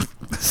 French.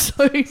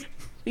 So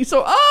he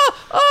saw,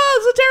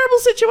 it's a terrible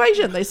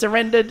situation. They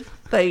surrendered.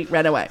 They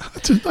ran away. I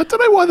don't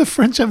know why the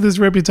French have this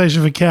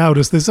reputation for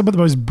cowardice. They're some of the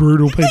most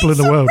brutal people in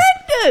the world.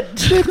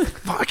 They're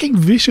fucking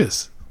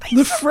vicious.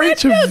 The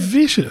French are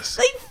vicious.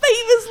 They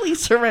famously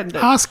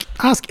surrendered. Ask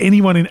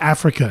anyone in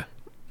Africa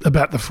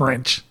about the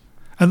French.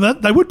 And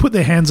they would put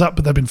their hands up,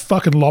 but they've been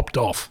fucking lopped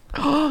off.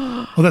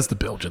 Well, that's the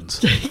Belgians.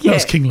 That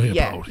was King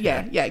Leopold.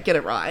 Yeah, get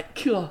it right.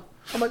 Cool.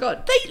 Oh my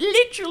God. They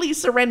literally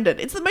surrendered.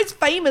 It's the most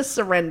famous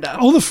surrender.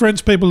 All the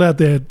French people out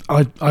there,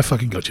 I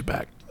fucking got your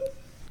back.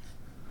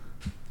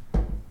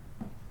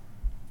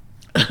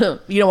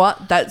 You know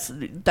what? That's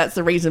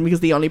the reason, because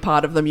the only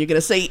part of them you're going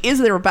to see is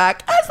their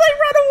back as they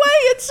run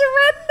away and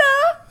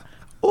surrender.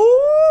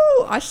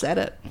 Ooh, I said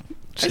it. I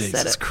said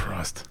Jesus it.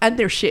 Christ. And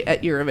they're shit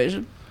at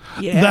Eurovision.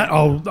 Yeah. That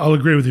I'll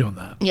agree with you on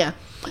that. Yeah.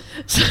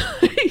 So,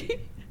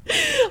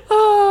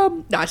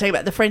 no, I tell you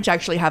what, the French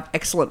actually have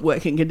excellent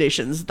working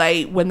conditions.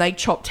 When they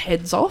chopped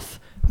heads off,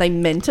 they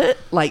meant it.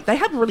 Like, they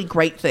have really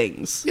great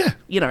things. Yeah.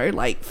 You know,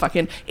 like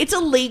fucking, it's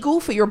illegal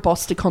for your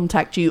boss to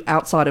contact you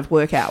outside of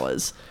work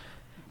hours.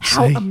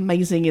 How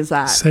amazing is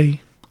that? See,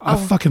 I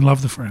fucking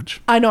love the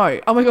French. I know.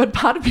 Oh my God,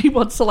 part of me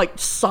wants to like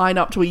sign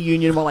up to a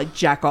union while I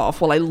jack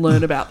off, while I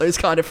learn about those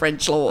kind of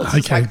French laws.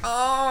 It's Okay. like,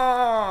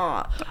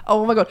 oh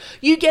my God.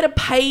 You get a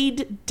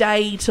paid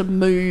day to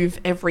move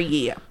every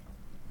year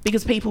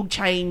because people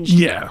change,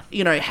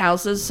 you know,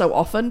 houses so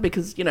often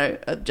because, you know,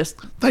 just...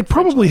 They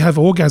probably have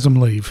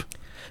orgasm leave.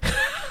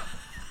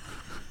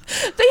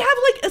 They have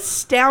like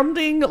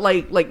astounding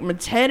like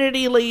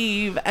maternity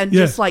leave and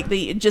just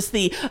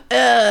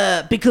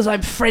the because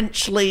I'm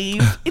French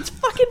leave. It's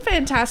fucking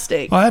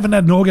fantastic. I haven't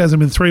had an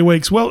orgasm in 3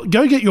 weeks. Well,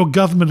 go get your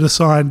government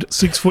assigned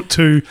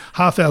 6'2"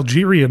 half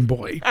Algerian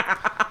boy,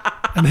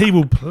 and he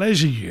will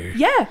pleasure you.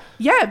 Yeah.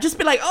 Just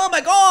be like, oh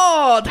my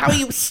God, how are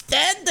you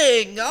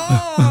standing?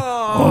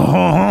 Oh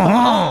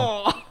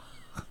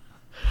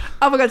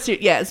my God,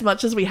 yeah. As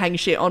much as we hang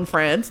shit on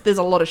France, there's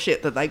a lot of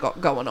shit that they got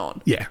going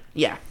on. Yeah.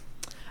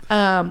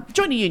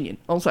 Join a union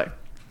also.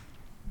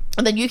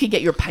 And then you can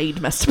get your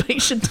paid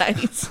masturbation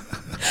days.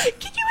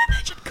 Can you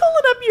imagine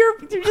calling up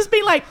you're just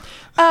being like,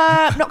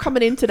 not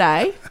coming in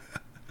today.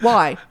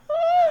 Why?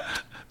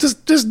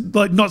 Just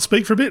like not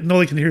speak for a bit and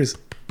all you can hear is...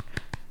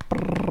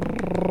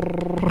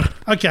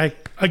 Okay,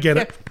 I get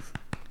it.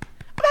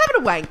 I'm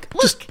having a wank.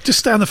 Look. Just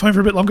stay on the phone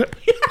for a bit longer.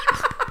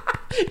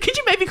 Could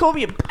you maybe call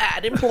me a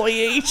bad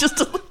employee?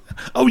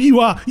 Oh, you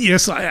are?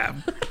 Yes, I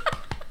am.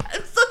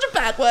 I'm such a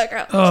bad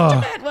worker. Such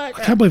a bad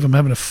worker. I can't believe I'm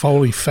having a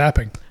Foley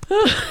fapping.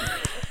 Well,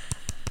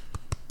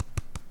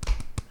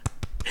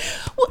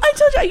 I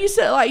told you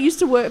I used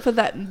to work for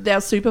that. Our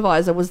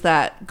supervisor was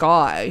that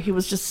guy. He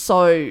was just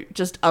so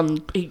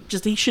he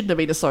shouldn't have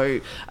been a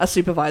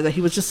supervisor. He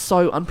was just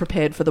so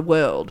unprepared for the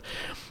world.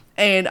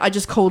 And I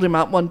just called him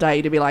up one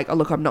day to be like, oh,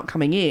 look, I'm not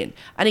coming in.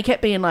 And he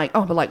kept being like,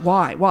 oh, but like,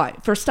 why?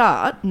 For a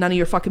start, none of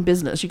your fucking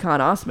business. You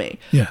can't ask me.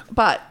 Yeah.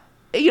 But,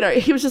 you know,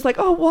 he was just like,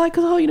 oh, why?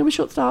 Because, you know, we're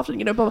short-staffed and,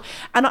 you know, blah, blah.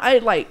 And I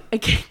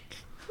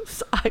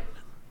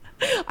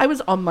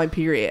was on my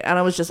period and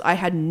I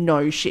had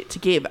no shit to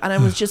give. And I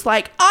was just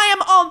like, I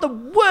am on the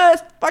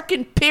worst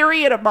fucking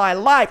period of my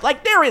life.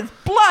 Like, there is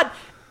blood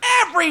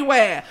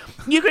everywhere.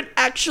 You could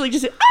actually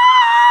just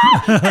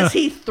as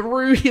he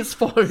threw his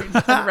phone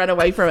and ran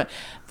away from it.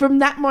 From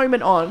that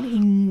moment on, he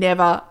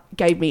never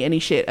gave me any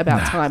shit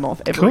about time off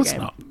ever of course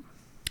again. Not.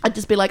 I'd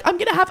just be like, I'm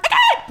gonna have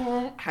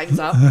hangs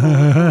up.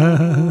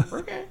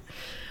 Okay.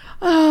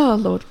 Oh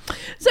Lord.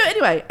 So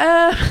anyway,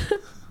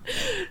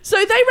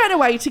 so they ran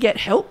away to get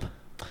help.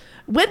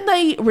 When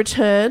they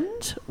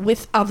returned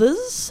with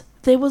others,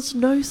 there was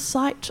no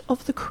sight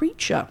of the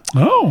creature.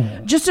 Oh.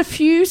 Just a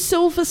few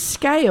silver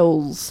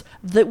scales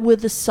that were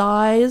the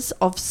size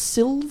of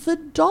silver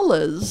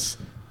dollars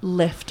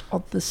left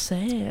on the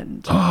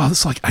sand. Oh,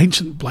 that's like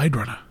ancient Blade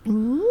Runner.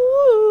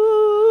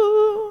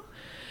 Ooh.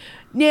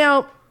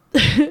 Now,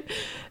 the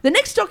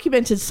next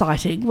documented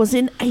sighting was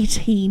in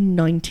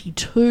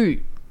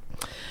 1892,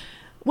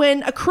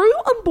 when a crew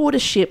on board a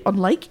ship on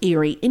Lake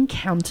Eerie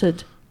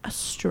encountered a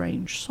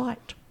strange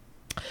sight.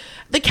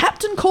 The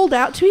captain called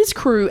out to his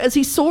crew as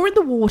he saw in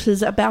the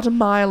waters about a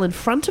mile in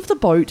front of the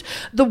boat,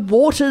 the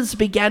waters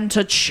began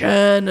to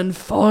churn and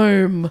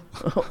foam.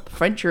 Oh,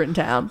 French are in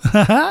town.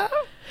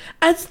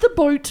 As the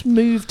boat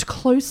moved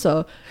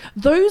closer,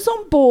 those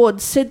on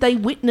board said they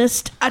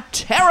witnessed a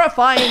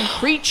terrifying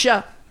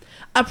creature,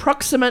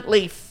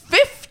 approximately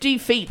 50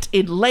 feet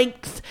in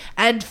length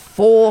and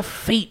 4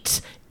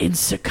 feet in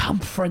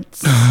circumference.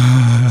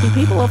 See,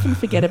 people often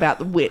forget about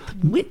the width.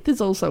 Width is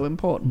also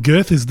important.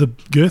 Girth is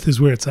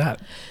where it's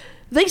at.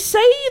 They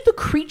say the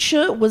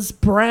creature was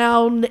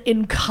brown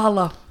in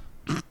colour.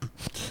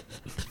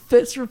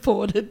 First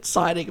reported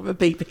sighting of a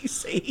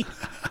BBC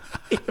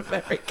in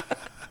America.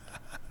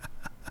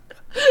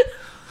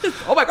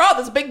 Oh my God,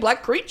 there's a big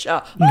black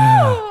creature.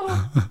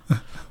 Oh.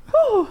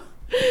 Oh.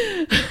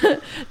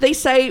 They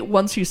say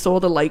once you saw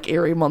the Lake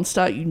Eerie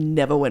monster, you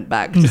never went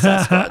back to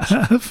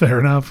Sasquatch. Fair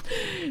enough.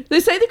 They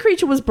say the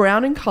creature was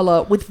brown in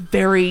colour with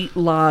very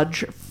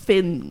large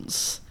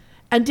fins.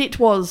 And it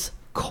was,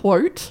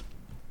 quote,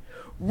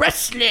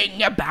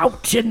 wrestling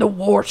about in the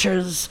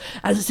waters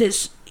as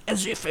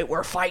if it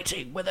were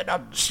fighting with an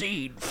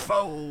unseen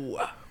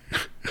foe.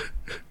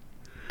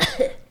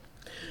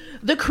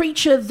 The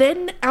creature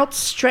then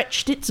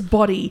outstretched its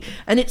body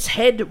and its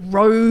head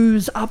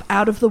rose up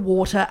out of the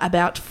water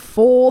about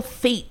 4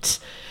 feet.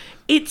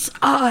 Its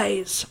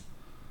eyes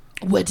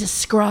were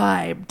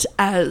described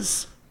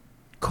as,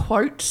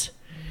 quote,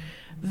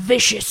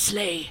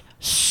 viciously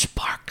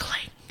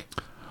sparkling.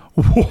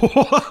 Who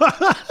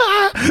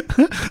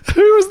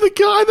was the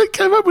guy that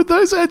came up with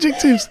those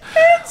adjectives?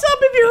 Hands up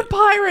if you're a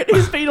pirate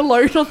who's been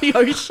alone on the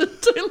ocean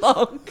too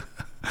long.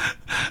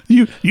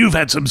 You've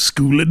had some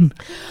schooling.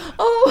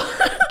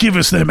 Oh. Give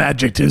us them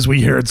adjectives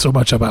we heard so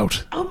much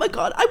about. Oh my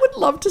God, I would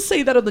love to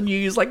see that on the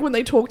news. Like when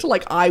they talk to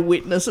like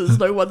eyewitnesses,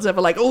 no one's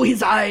ever like, oh,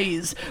 his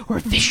eyes were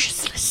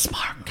viciously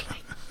sparkling.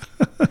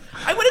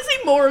 I want to see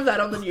more of that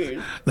on the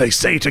news. They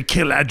say to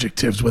kill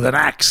adjectives with an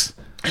axe,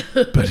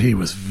 but he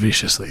was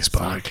viciously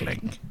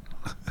sparkling.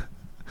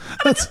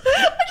 I just feel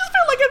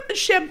like a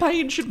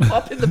champagne should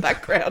pop in the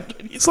background.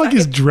 When you It's like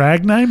his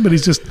drag name, but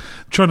he's just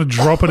trying to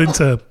drop it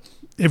into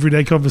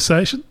everyday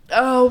conversation.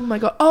 Oh my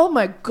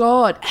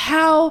God.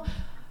 How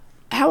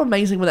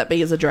amazing would that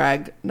be as a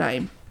drag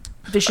name?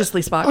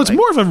 Viciously sparkling. Oh, it's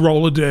more of a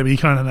roller derby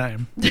kind of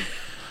name.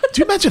 Do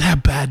you imagine how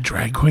bad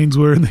drag queens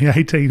were in the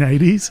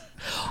 1880s?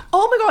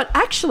 Oh my God.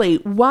 Actually,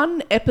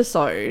 one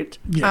episode,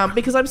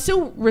 because I'm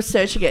still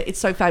researching it. It's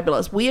so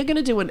fabulous. We are going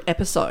to do an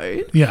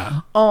episode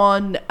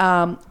on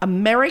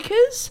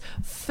America's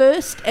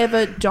first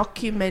ever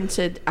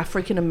documented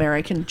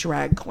African-American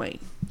drag queen.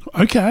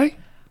 Okay.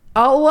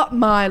 Oh,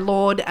 my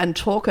Lord. And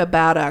talk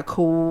about a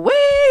queen.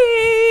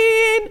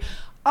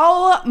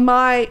 Oh,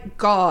 my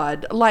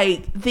God.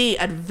 Like, the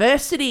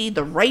adversity,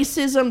 the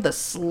racism, the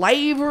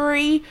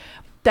slavery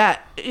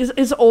that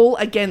is all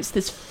against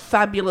this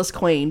fabulous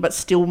queen, but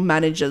still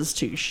manages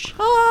to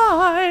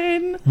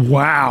shine.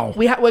 Wow.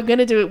 We're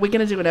gonna do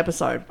an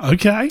episode.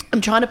 Okay. I'm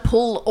trying to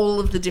pull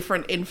all of the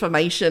different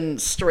information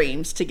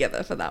streams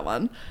together for that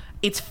one.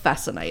 It's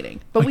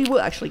fascinating, but we will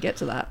actually get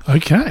to that.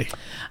 Okay.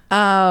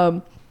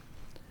 I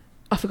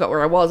forgot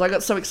where I was. I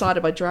got so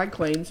excited by drag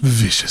queens.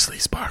 Viciously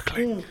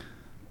sparkling.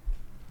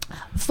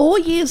 4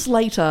 years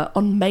later,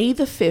 on May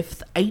the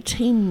 5th,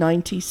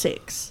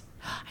 1896.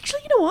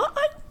 Actually, you know what?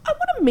 I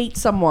want to meet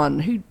someone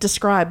who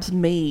describes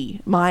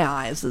my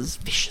eyes as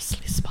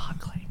viciously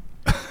sparkling.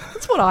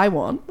 That's what I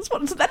want. So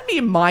that'd be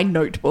in my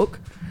notebook.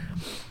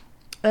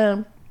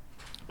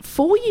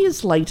 4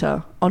 years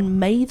later, on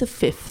May the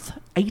 5th,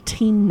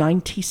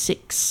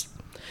 1896,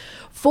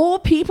 4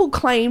 people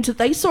claimed that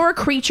they saw a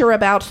creature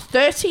about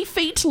 30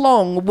 feet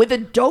long with a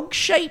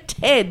dog-shaped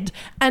head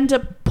and a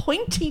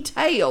pointy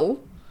tail.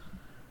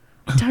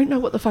 I don't know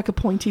what the fuck a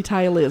pointy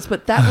tail is,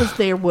 but that was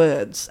their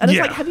words. And it's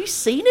like, have you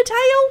seen a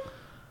tail?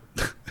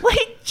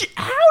 Like,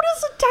 how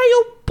does a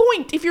tail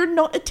point if you're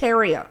not a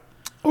terrier?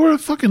 Or a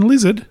fucking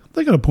lizard.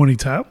 They got a pointy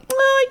tail.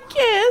 I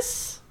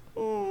guess.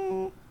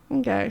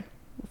 Okay,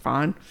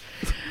 fine.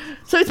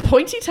 So it's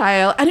pointy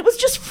tail, and it was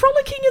just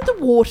frolicking in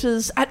the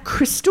waters at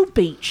Crystal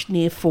Beach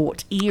near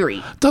Fort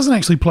Eerie. Doesn't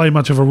actually play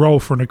much of a role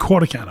for an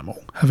aquatic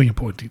animal, having a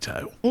pointy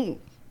tail.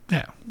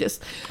 Yeah. Yes.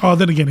 Oh,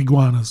 then again,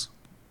 iguanas.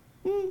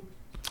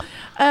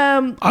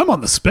 I'm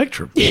on the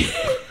spectrum.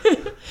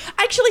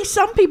 Actually,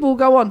 some people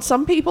go on.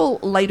 Some people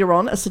later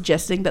on are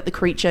suggesting that the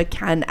creature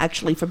can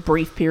actually, for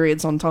brief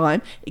periods on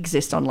time,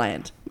 exist on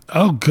land.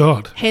 Oh,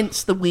 God.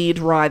 Hence the weird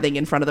writhing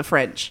in front of the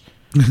French.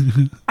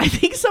 I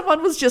think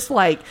someone was just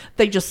like,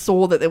 they just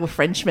saw that there were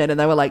Frenchmen and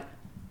they were like,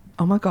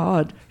 oh my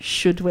God,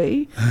 should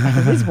we?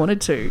 I've always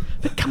wanted to.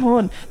 But come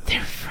on,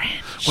 they're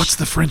French. What's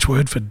the French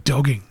word for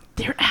dogging?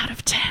 They're out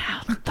of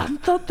town.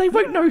 They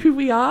won't know who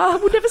we are.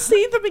 We'll never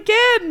see them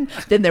again.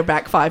 Then they're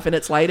back 5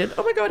 minutes later.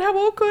 Oh my God, how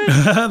awkward.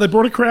 They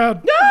brought a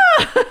crowd.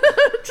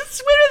 Just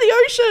swim in the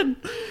ocean.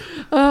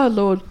 Oh,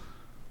 Lord.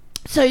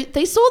 So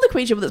they saw the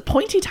creature with its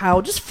pointy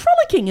tail just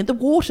frolicking in the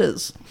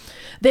waters.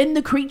 Then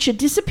the creature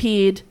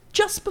disappeared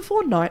just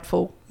before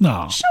nightfall.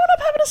 No. Showing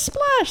up having a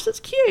splash. That's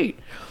cute.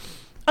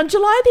 On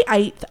July the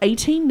 8th,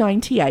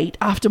 1898,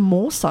 after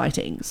more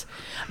sightings,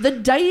 the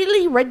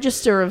Daily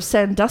Register of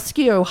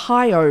Sandusky,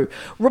 Ohio,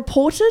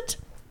 reported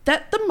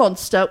that the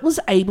monster was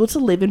able to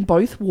live in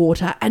both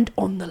water and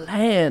on the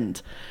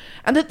land,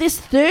 and that this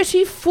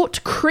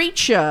 30-foot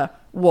creature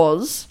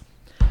was,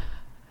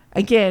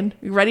 again,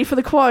 you ready for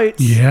the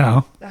quotes?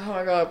 Yeah. Oh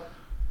my God.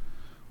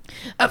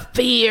 A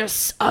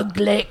fierce,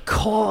 ugly,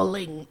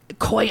 coiling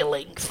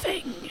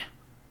thing.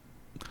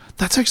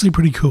 That's actually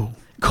pretty cool.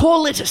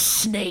 Call it a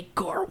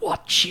snake or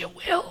what you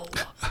will.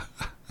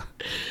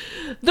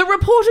 The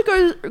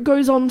reporter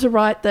goes on to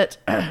write that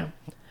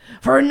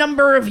for a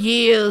number of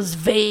years,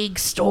 vague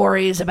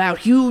stories about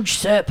huge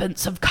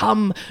serpents have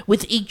come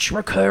with each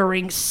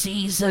recurring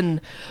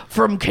season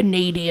from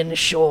Canadian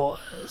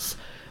shores.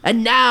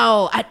 And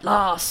now, at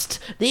last,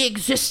 the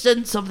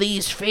existence of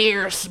these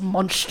fierce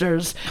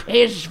monsters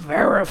is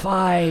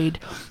verified,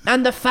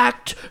 and the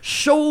fact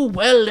so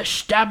well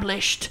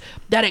established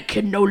that it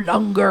can no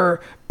longer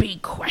be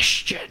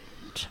questioned.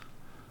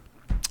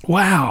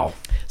 Wow.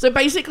 So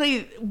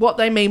basically, what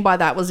they mean by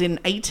that was in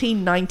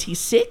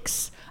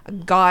 1896, a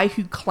guy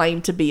who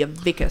claimed to be a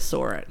vicar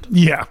saw it.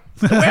 Yeah.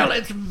 Well,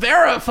 it's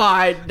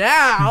verified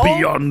now.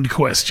 Beyond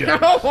question.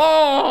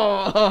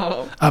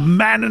 A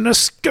man in a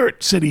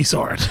skirt said he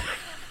saw it.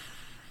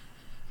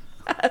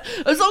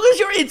 As long as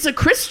it's a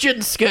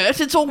Christian skirt,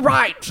 it's all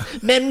right.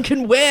 Men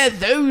can wear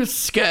those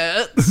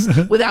skirts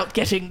without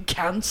getting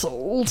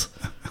cancelled.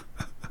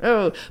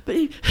 Oh, but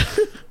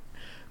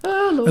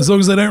oh, Lord. As long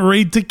as they don't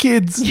read to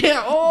kids.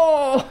 Yeah.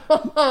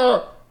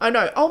 Oh, I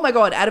know. Oh my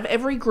God! Out of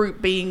every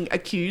group being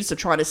accused of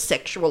trying to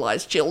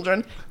sexualize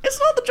children, it's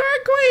not the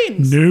drag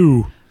queens.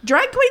 No.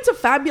 Drag queens are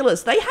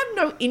fabulous. They have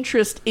no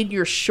interest in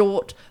your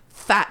short,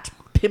 fat,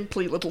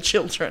 pimply little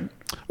children.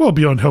 Well,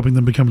 beyond helping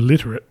them become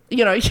literate.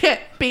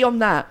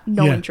 Beyond that,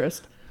 no Yeah.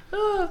 interest.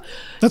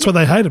 That's why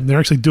they hate them. They're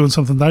actually doing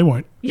something they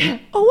won't. Yeah.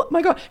 Oh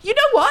my God. You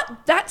know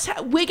what? That's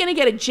how we're going to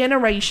get a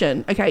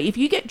generation. Okay. If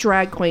you get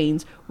drag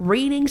queens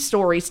reading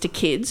stories to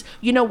kids,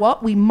 you know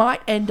what? We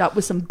might end up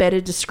with some better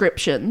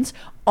descriptions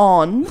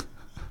on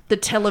the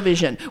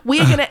television.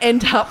 We're going to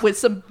end up with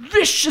some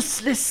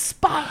viciously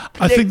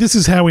sparkling. I think this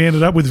is how we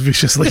ended up with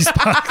viciously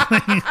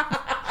sparkling.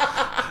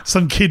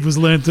 Some kid was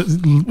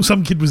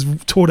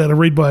taught how to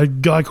read by a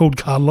guy called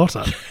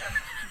Carlotta. And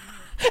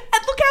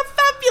look how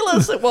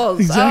fabulous it was.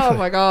 Exactly. Oh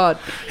my God.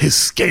 His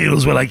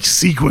scales were like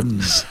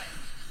sequins.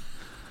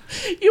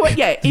 You know what?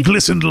 Yeah.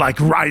 Glistened like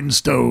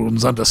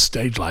rhinestones under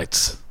stage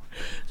lights.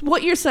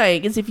 What you're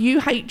saying is if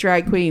you hate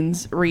drag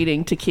queens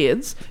reading to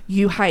kids,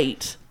 you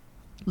hate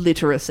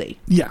literacy.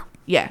 Yeah.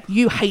 Yeah.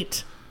 You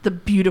hate the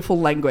beautiful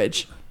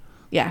language.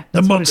 Yeah.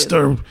 The that's what it is.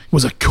 monster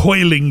was a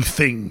coiling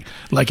thing,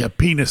 like a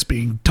penis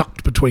being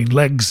tucked between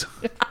legs.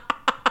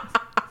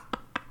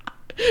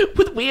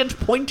 With weird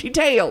pointy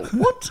tail.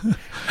 What?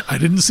 I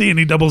didn't see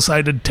any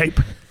double-sided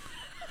tape,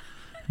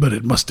 but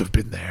it must have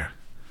been there.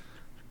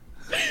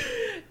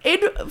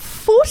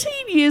 14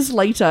 years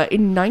later,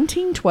 in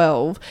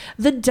 1912,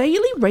 the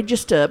Daily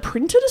Register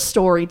printed a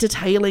story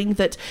detailing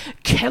that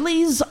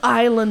Kelly's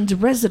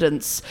Island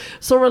residents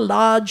saw a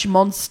large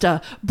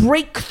monster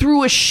break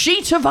through a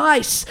sheet of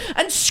ice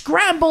and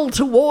scramble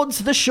towards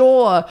the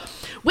shore.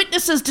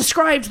 Witnesses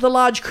described the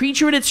large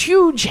creature and its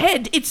huge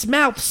head, its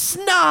mouth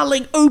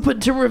snarling open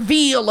to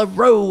reveal a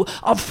row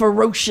of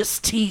ferocious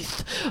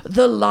teeth.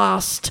 The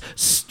last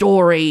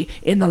story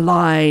in the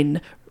line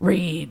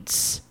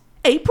reads,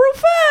 April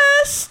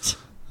 1st.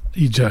 Are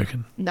you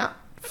joking? No.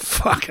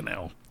 Fucking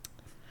hell.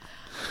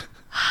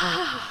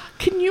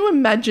 Can you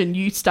imagine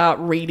you start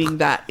reading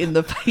that in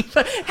the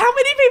paper? How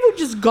many people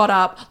just got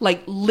up,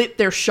 like lit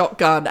their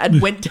shotgun and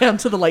went down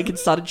to the lake and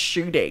started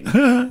shooting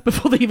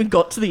before they even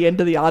got to the end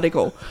of the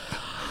article?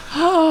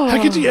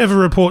 How could you ever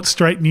report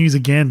straight news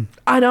again?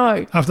 I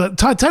know. After that,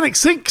 Titanic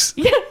sinks.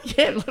 Yeah.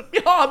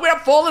 Oh, we're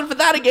not falling for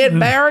that again,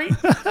 Barry.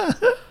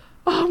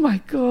 Oh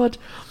my God.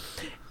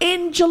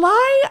 In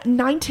July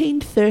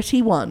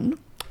 1931,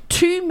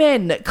 two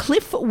men,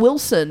 Cliff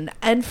Wilson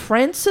and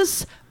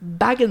Francis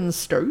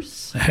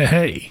Bagenstos,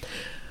 Hey.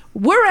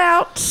 were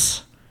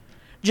out.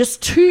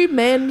 Just two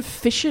men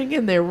fishing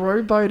in their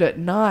rowboat at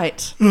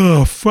night.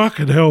 Oh,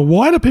 fucking hell.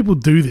 Why do people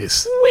do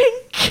this?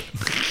 Wink.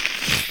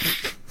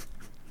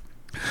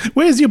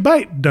 Where's your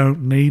bait?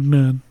 Don't need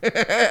none.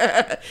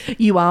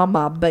 You are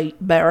my bait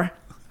bearer.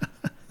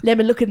 Let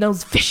me look in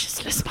those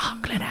viciously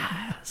sparkling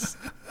eyes.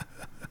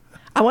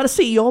 I want to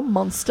see your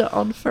monster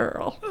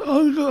unfurl.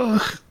 Oh,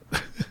 God.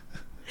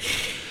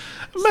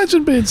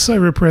 Imagine being so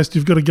repressed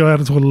you've got to go out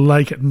into a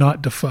lake at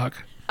night to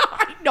fuck.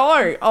 I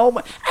know. Oh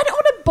my! And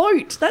on a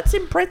boat. That's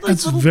impressive.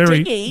 It's Little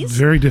very, dinghies.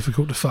 very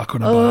difficult to fuck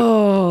on a boat.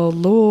 Oh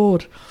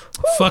Lord.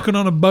 Fucking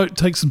on a boat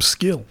takes some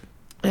skill.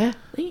 Yeah.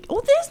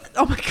 Oh,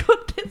 oh my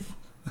God.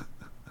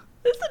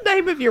 There's the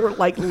name of your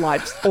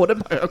life's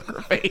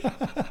autobiography.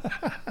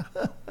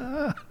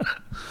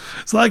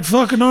 It's like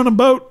fucking on a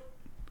boat.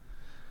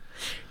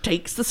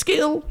 Takes the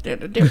skill.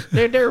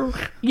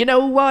 You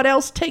know what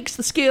else takes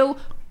the skill?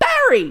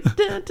 Barry.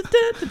 I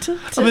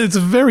mean, it's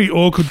a very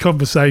awkward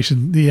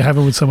conversation that you're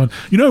having with someone.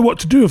 You know what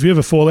to do if you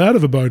ever fall out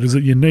of a boat is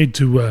that you need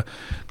to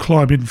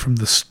climb in from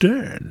the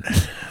stern.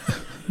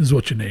 Is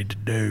what you need to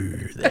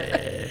do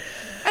there.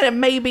 And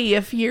maybe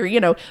if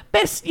you're,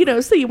 best,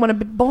 say you want to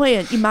be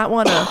buoyant, you might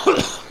want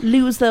to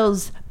lose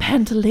those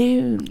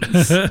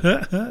pantaloons.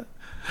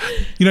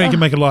 You know you can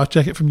make a life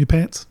jacket from your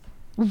pants?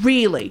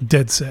 Really?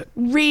 Dead set.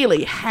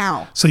 Really?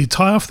 How? So you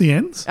tie off the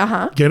ends,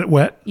 get it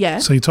wet. Yeah.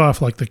 So you tie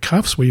off like the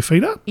cuffs where your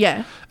feet are.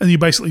 Yeah. And you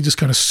basically just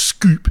kind of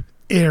scoop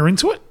air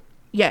into it.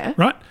 Yeah.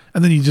 Right?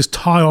 And then you just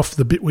tie off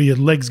the bit where your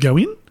legs go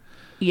in.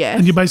 Yeah.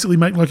 And you basically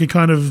make like a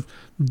kind of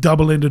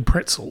double-ended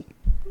pretzel.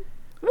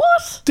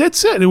 What? Dead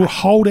set. It will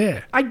hold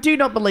air. I do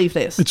not believe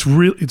this. It's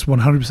real. It's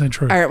 100%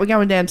 true. All right, we're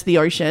going down to the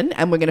ocean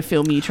and we're going to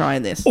film you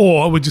trying this.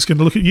 Or we're just going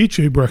to look at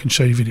YouTube where I can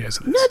show you videos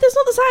of this. No, that's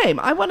not the same.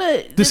 I want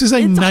to. This is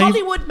it's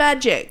Hollywood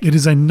magic. It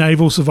is a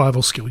naval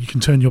survival skill. You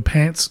can turn your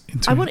pants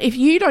into. If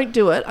you don't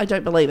do it, I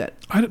don't believe it.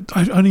 I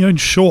only own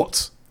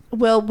shorts.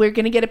 Well, we're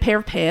going to get a pair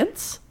of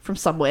pants from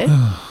somewhere,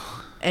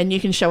 and you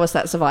can show us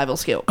that survival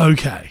skill.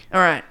 Okay.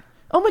 All right.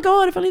 Oh my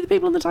God, if only the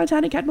people on the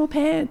Titanic had more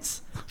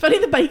pants. If only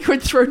the baker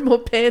had thrown more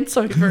pants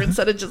over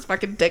instead of just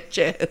fucking deck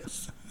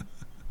chairs.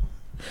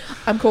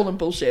 I'm calling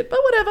bullshit, but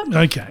whatever.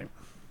 Okay.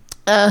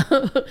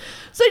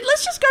 So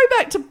let's just go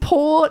back to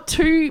poor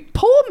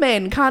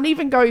men can't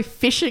even go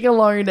fishing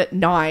alone at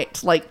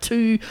night like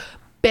two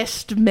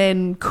best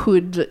men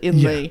could in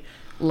the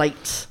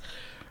late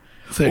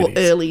 30s. or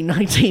early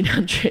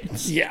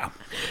 1900s. Yeah.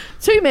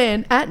 Two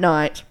men at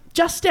night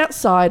just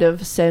outside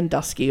of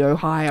Sandusky,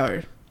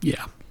 Ohio.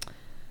 Yeah.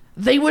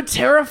 They were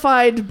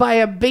terrified by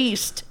a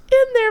beast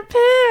in their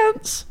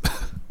pants.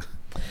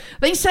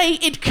 They say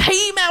it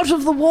came out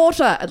of the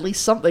water. At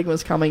least something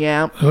was coming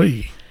out.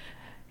 Oy.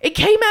 It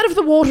came out of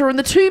the water and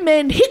the two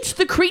men hit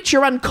the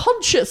creature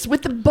unconscious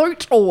with the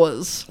boat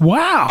oars.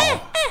 Wow.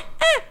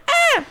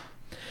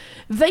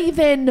 They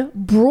then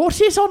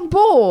brought it on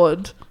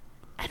board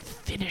and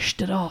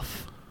finished it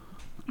off.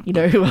 You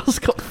know who else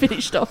got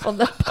finished off on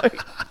that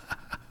boat?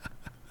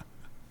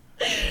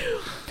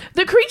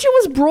 The creature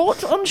was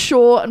brought on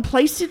shore and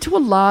placed into a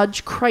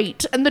large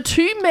crate, and the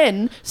two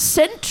men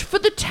sent for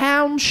the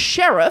town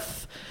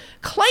sheriff,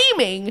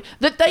 claiming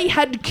that they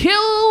had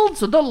killed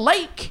the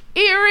Lake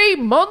Eerie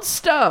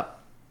monster.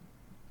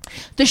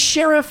 The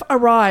sheriff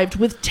arrived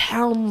with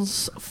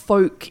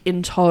townsfolk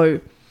in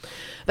tow.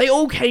 They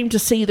all came to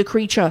see the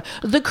creature.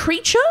 The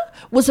creature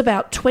was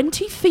about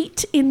 20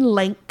 feet in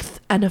length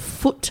and a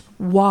foot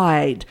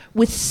wide,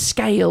 with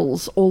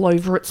scales all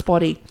over its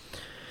body.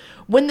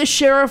 When the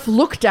sheriff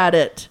looked at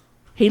it,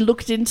 he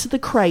looked into the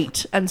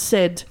crate and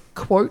said,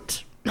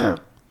 quote,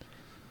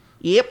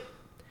 "Yep,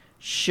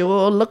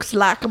 sure looks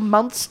like a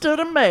monster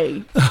to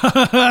me."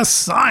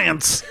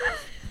 Science.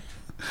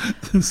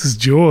 This is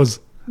Jaws.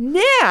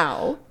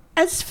 Now,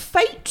 as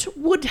fate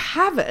would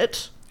have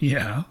it,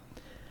 Yeah.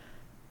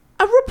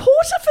 a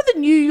reporter for the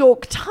New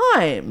York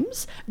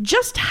Times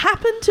just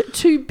happened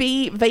to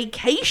be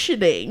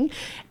vacationing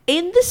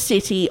in the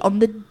city on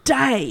the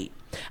day.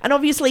 And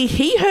obviously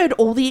he heard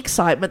all the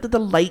excitement that the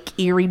Lake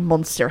Eerie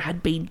monster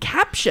had been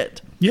captured.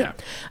 Yeah.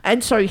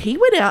 And so he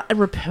went out and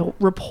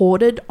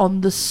reported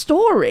on the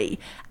story.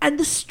 And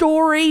the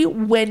story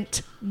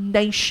went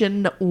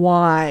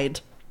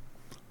nationwide.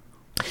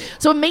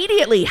 So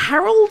immediately,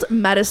 Harold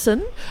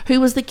Madison, who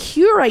was the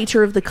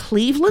curator of the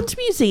Cleveland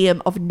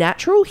Museum of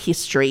Natural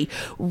History,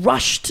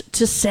 rushed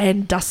to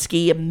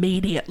Sandusky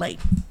immediately.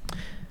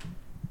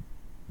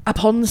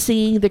 Upon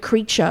seeing the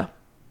creature,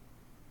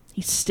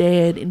 he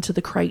stared into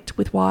the crate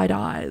with wide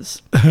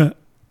eyes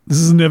This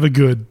is never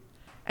good.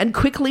 and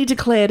quickly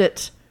declared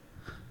it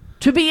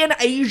to be an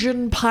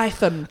Asian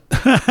python.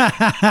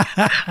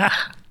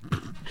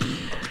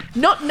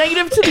 Not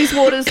native to these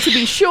waters, to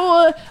be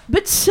sure,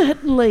 but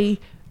certainly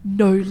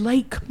no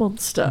lake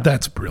monster.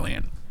 That's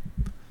brilliant.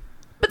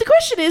 But the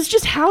question is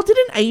just how did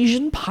an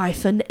Asian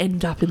python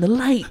end up in the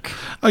lake?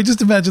 I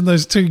just imagine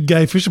those two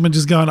gay fishermen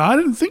just going, I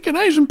didn't think an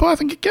Asian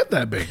python could get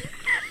that big.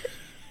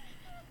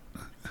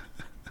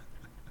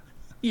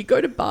 You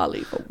go to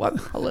Bali for one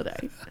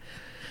holiday.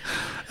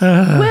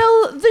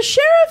 Well, the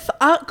sheriff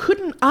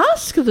couldn't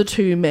ask the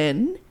two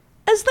men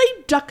as they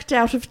ducked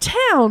out of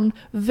town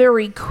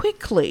very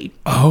quickly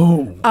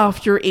Oh.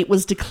 after it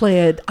was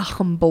declared a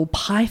humble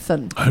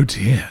python. Oh,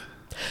 dear.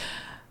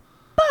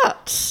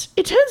 But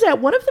it turns out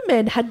one of the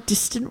men had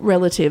distant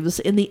relatives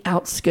in the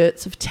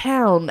outskirts of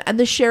town, and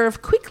the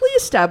sheriff quickly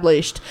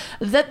established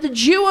that the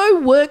duo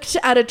worked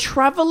at a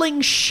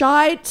travelling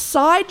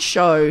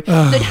sideshow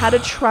that had a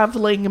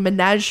travelling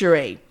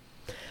menagerie.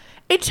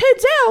 It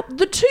turns out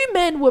the two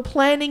men were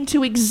planning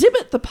to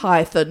exhibit the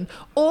python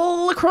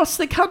all across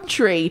the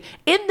country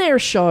in their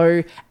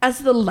show as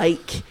the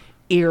Lake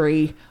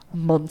Eerie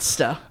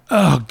monster.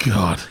 Oh,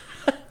 God.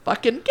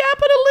 Fucking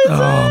capitalism!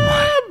 Oh,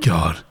 my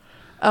God.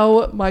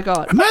 Oh my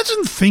God.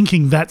 Imagine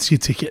thinking that's your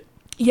ticket.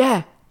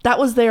 Yeah, that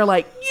was their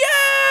like,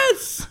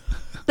 yes!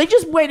 They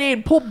just went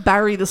in, poor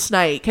Barry the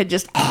snake had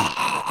just,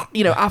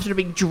 after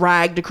being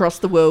dragged across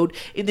the world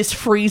in this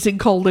freezing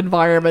cold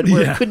environment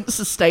where Yeah. it couldn't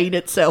sustain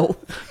itself,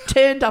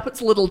 turned up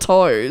its little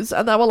toes,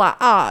 and they were like,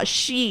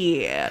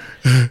 shit.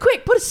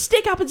 Quick, put a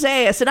stick up its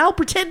ass and I'll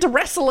pretend to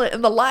wrestle it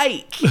in the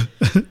lake.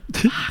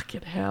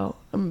 Fucking hell.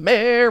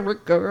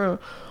 America.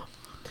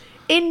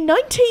 In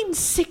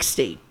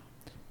 1960,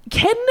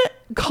 Ken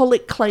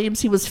Collick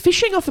claims he was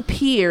fishing off a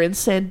pier in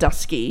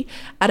Sandusky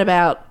at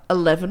about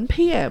 11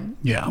 p.m.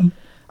 Yeah.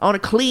 on a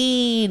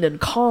clean and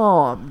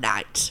calm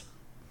night.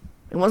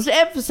 He wants to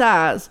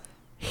emphasize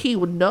he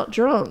was not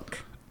drunk,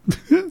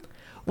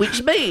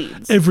 which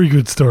means Every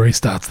good story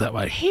starts that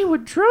way. he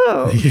was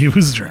drunk. He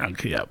was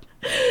drunk, yep.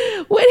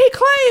 When he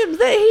claimed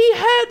that he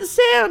heard the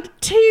sound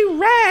of two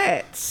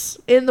rats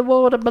in the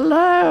water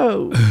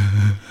below.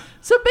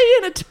 So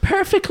being a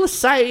perfectly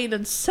sane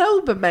and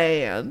sober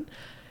man,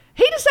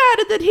 he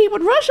decided that he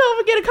would rush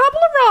over, get a couple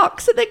of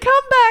rocks, and then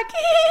come back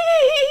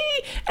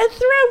and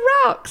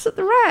throw rocks at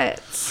the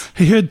rats.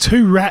 He heard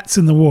two rats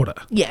in the water.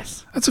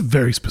 Yes, That's a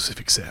very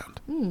specific sound.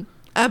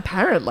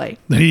 apparently.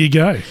 There you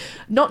go.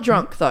 Not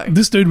drunk, though.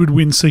 This dude would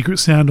win secret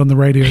sound on the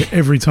radio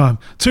every time.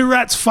 Two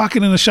rats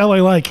fucking in a shallow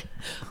lake.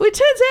 Well, it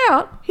turns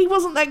out he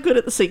wasn't that good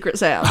at the secret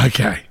sound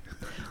Okay.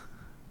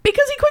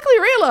 because he quickly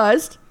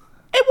realised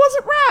it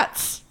wasn't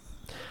rats.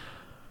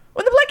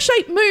 when the black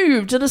shape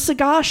moved and a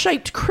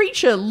cigar-shaped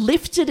creature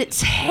lifted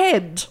its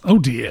head, Oh,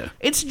 dear.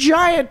 its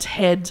giant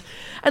head,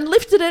 and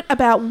lifted it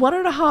about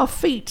 1.5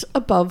 feet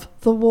above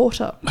the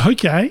water.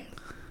 Okay.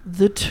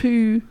 The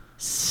two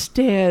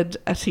stared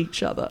at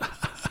each other.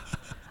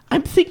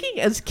 I'm thinking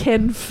as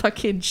Ken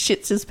fucking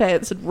shits his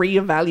pants and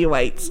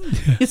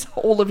reevaluates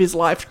all of his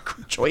life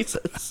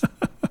choices.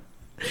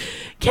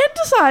 Ken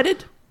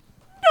decided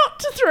not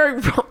to throw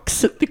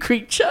rocks at the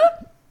creature,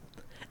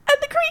 and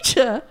the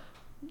creature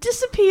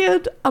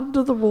disappeared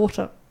under the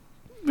water.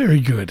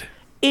 Very good.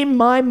 In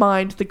my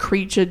mind, the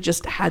creature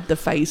just had the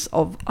face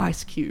of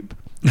Ice Cube.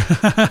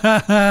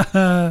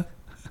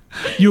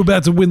 You're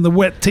about to win the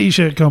wet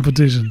t-shirt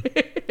competition.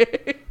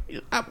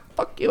 I'll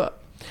fuck you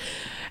up.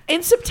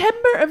 In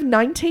September of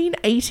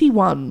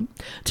 1981,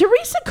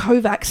 Teresa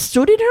Kovac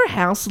stood in her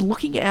house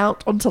looking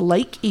out onto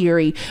Lake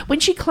Eerie when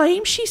she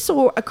claimed she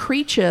saw a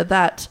creature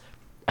that,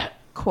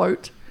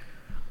 quote,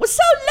 was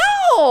so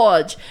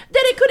large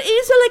that it could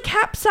easily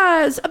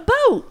capsize a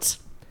boat,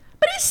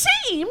 but it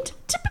seemed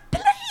to be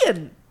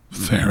playing.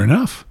 Fair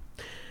enough.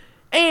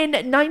 In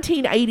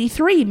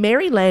 1983,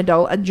 Mary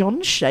Landau and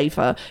John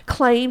Schaefer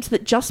claimed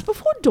that just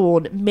before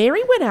dawn,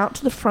 Mary went out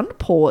to the front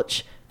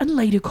porch and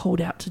later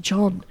called out to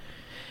John.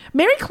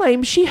 Mary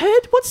claimed she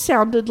heard what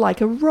sounded like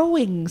a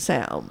rowing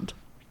sound.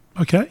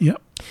 Okay, yep.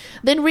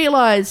 Then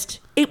realised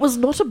it was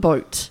not a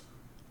boat,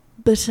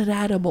 but an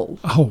animal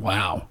Oh,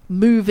 wow.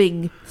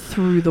 moving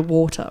through the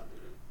water.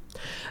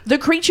 The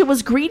creature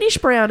was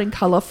greenish-brown in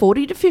colour,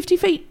 40 to 50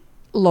 feet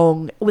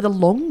long, with a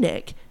long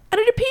neck, and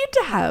it appeared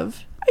to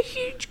have a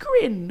huge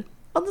grin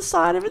on the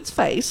side of its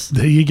face.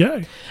 There you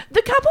go.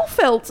 The couple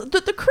felt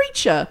that the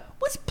creature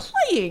was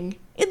playing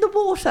in the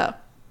water.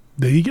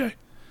 There you go.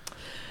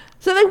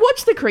 So they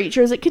watched the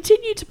creature as it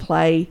continued to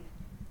play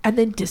and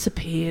then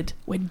disappeared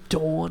when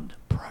dawn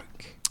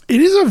broke.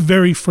 It is a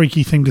very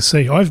freaky thing to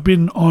see. I've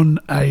been on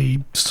a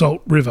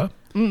salt river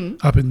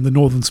up in the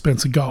northern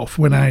Spencer Gulf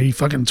when a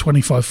fucking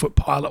 25-foot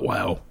pilot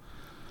whale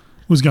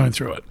was going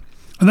through it.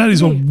 And that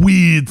is a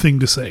weird thing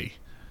to see.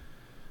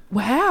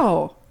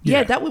 Wow.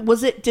 Yeah, that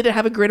was it. Did it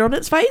have a grin on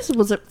its face?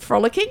 Was it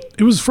frolicking?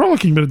 It was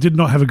frolicking, but it did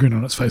not have a grin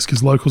on its face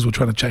because locals were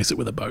trying to chase it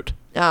with a boat.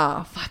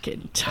 Ah,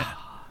 fucking...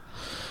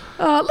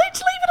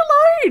 let's leave it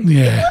alone.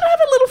 Yeah. If you want to have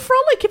a little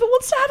frolic, if it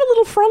wants to have a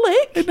little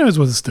frolic... It knows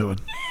what it's doing.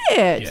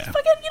 Yeah. Just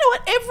fucking, you know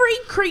what? Every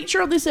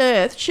creature on this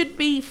earth should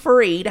be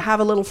free to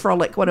have a little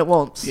frolic when it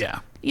wants.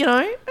 Yeah. You know?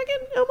 Again,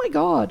 oh my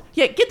God.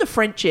 Yeah, get the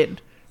French in.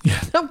 Yeah.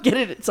 They'll get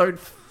it its own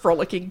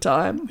frolicking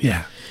time.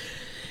 Yeah.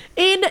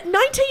 In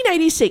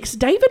 1986,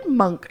 David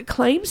Monk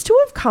claims to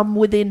have come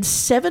within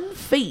 7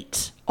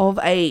 feet of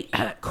a,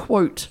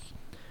 quote,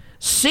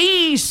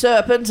 sea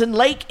serpent in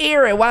Lake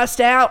Eerie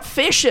whilst out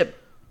fishing.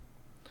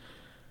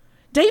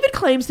 David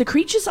claims the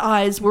creature's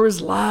eyes were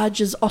as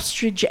large as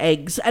ostrich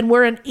eggs and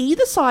were on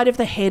either side of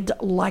the head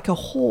like a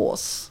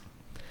horse.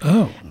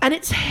 Oh. And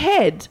its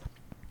head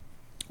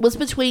was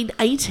between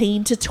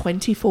 18 to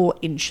 24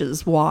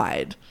 inches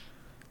wide.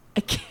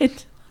 Again,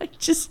 what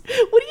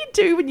do you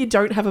do when you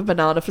don't have a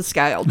banana for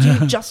scale? Do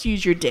you just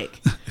use your dick?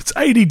 It's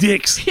 80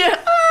 dicks. Yeah.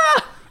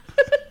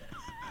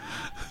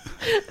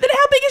 Then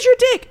how big is your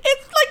dick?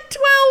 It's like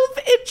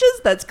 12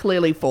 inches. That's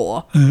clearly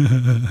 4.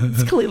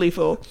 It's clearly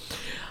 4.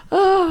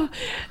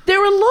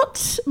 There are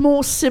lots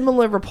more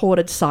similar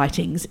reported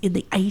sightings in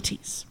the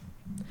 80s.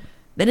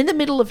 Then in the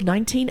middle of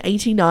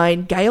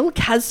 1989, Gail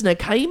Kasner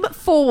came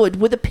forward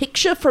with a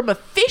picture from a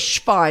fish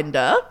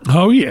finder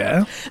Oh,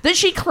 yeah. that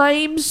she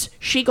claims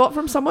she got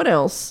from someone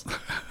else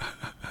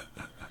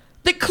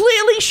that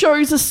clearly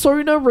shows a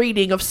sonar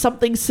reading of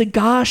something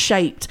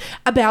cigar-shaped,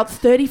 about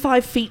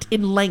 35 feet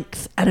in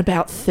length and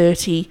about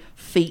 30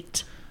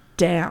 feet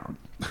down.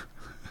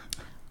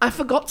 I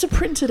forgot to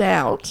print it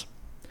out,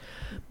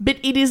 but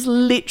it is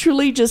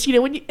literally just, you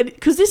know, when you,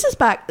 because this is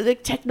back, the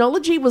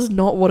technology was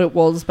not what it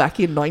was back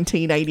in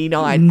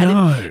 1989.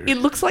 No. And it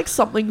looks like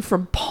something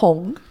from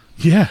Pong.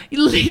 Yeah.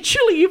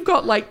 Literally, you've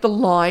got like the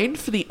line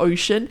for the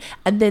ocean,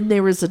 and then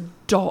there is a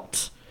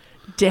dot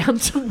down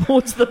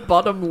towards the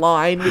bottom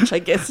line, which I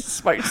guess is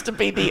supposed to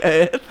be the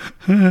earth.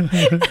 And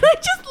I'm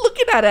just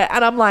looking at it,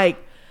 and I'm like,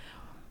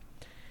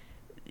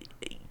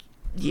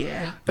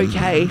 yeah,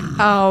 okay.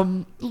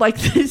 Like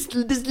there's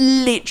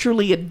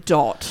literally a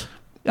dot.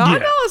 Yeah. I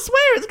know, I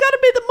swear, it's got to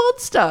be the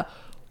monster.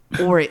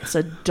 Or it's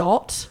a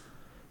dot.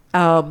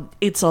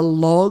 It's a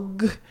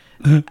log.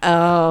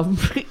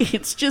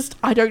 It's just,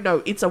 I don't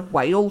know. It's a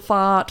whale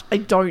fart. I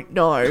don't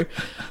know.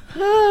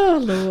 Oh,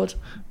 Lord.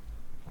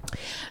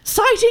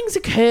 Sightings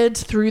occurred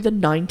through the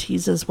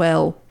 90s as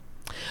well.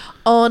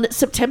 On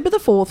September the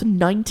 4th,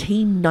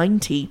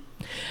 1990,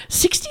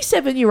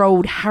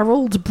 67-year-old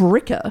Harold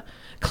Bricker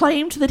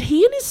claimed that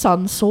he and his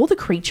son saw the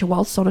creature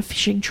whilst on a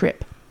fishing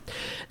trip.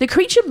 The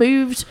creature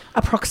moved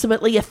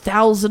approximately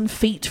 1,000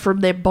 feet from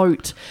their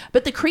boat,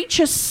 but the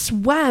creature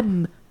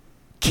swam,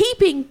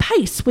 keeping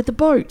pace with the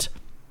boat.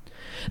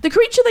 The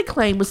creature, they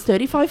claim, was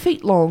 35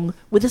 feet long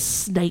with a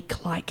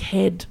snake-like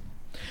head.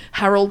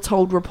 Harold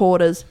told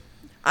reporters,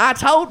 I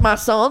told my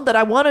son that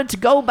I wanted to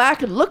go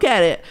back and look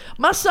at it.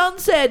 My son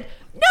said,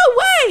 no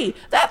way!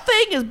 That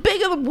thing is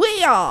bigger than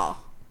we are.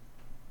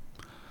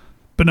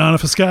 Banana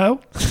for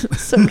scale.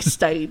 So we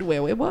stayed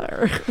where we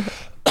were.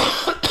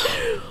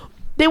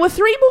 There were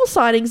 3 more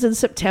sightings in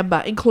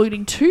September,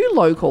 including 2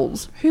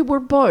 locals who were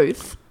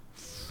both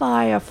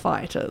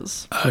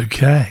firefighters.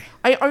 Okay.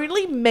 I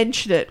only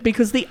mention it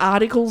because the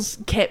articles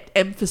kept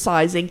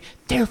emphasizing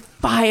they're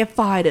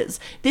firefighters.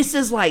 This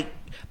is like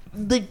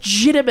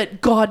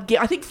legitimate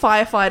I think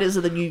firefighters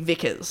are the new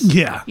vicars.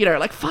 Yeah. You know,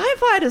 like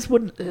firefighters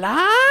wouldn't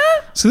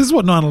lie. So this is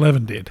what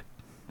 9/11 did.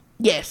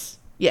 Yes,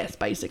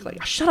 basically.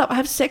 Shut up, I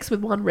have sex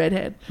with one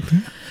redhead.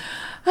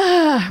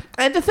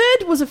 And the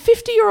third was a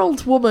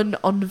 50-year-old woman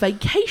on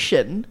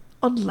vacation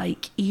on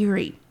Lake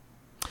Eerie.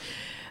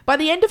 By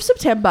the end of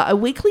September, a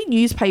weekly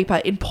newspaper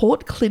in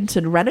Port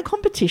Clinton ran a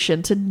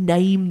competition to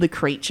name the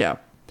creature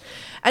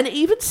and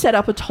even set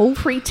up a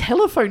toll-free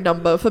telephone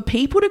number for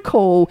people to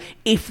call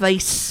if they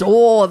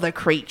saw the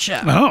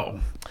creature.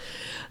 Oh.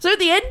 So at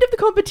the end of the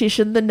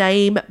competition, the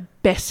name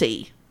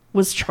Bessie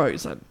was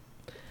chosen.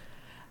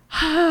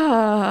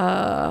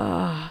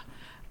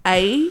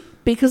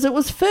 Because it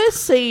was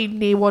first seen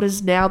near what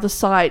is now the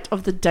site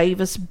of the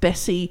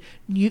Davis-Bessie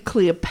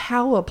nuclear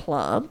power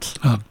plant.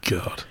 Oh,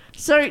 God.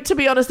 So, to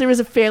be honest, there is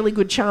a fairly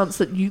good chance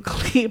that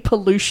nuclear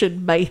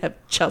pollution may have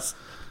just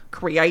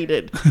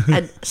created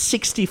a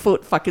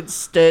 60-foot fucking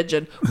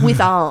sturgeon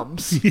with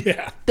arms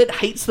that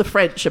hates the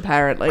French,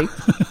 apparently.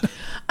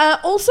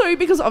 Also,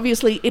 because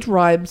obviously it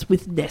rhymes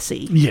with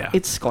Nessie,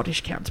 its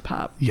Scottish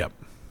counterpart. Yep.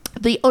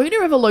 The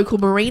owner of a local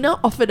marina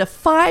offered a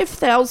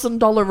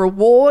 $5,000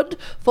 reward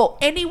for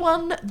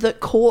anyone that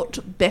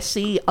caught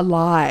Bessie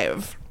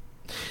alive.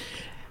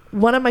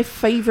 One of my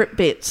favourite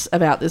bits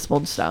about this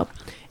monster,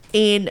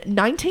 in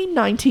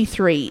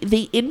 1993,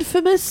 the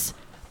infamous,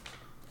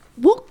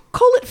 we'll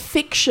call it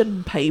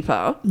fiction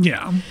paper,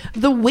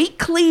 the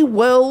Weekly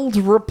World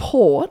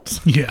Report,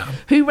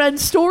 who ran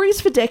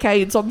stories for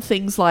decades on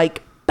things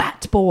like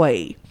Bat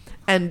Boy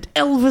and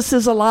Elvis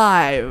is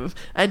alive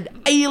and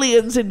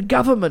aliens in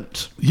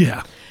government.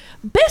 Yeah.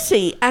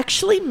 Bessie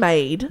actually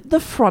made the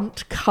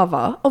front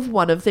cover of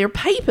one of their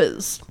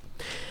papers,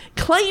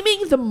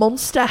 claiming the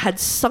monster had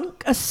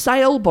sunk a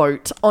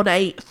sailboat on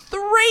a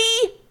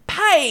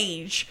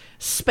 3-page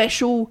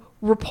special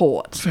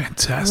report.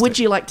 Fantastic. Would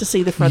you like to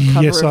see the front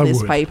cover of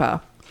this paper?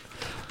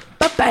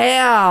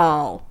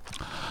 Ba-bow!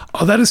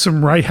 Oh, that is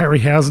some Ray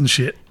Harryhausen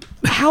shit.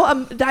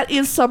 That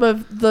is some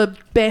of the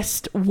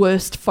best,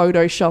 worst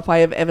Photoshop I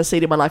have ever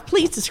seen in my life.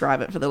 Please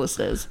describe it for the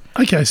listeners.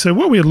 Okay, so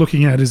what we're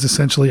looking at is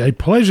essentially a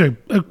pleasure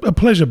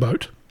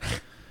boat,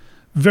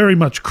 very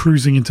much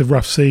cruising into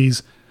rough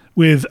seas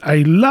with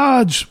a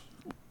large,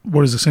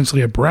 what is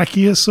essentially a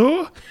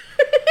brachiosaur,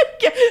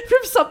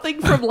 from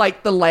something from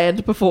like the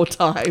Land Before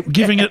Time,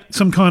 giving it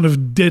some kind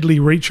of deadly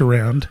reach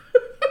around,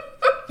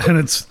 and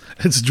it's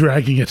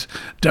dragging it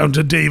down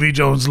to Davy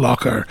Jones'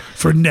 locker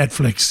for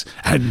Netflix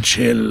and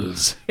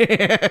chills.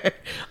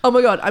 Oh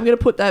my God, I'm going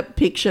to put that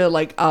picture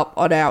like up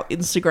on our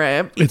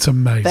Instagram. It's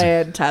amazing.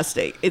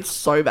 Fantastic. It's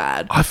so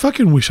bad. I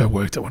fucking wish I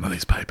worked at one of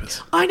these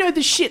papers. I know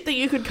the shit that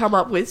you could come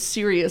up with,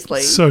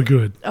 seriously. So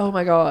good. Oh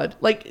my God.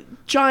 Like,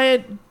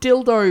 giant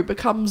dildo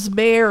becomes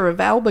mayor of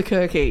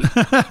Albuquerque.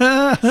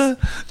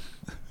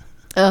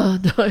 Oh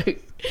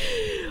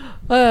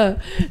no.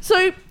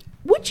 So,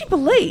 would you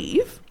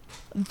believe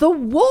the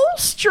Wall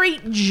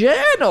Street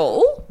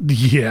Journal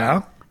then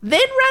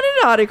ran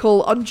an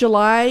article on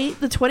July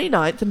the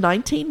 29th,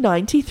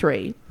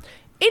 1993,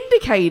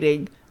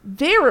 indicating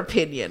their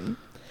opinion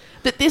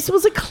that this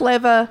was a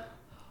clever,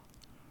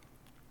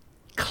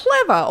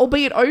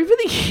 albeit over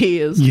the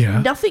years,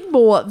 nothing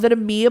more than a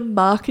mere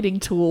marketing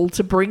tool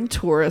to bring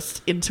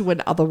tourists into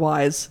an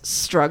otherwise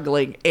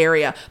struggling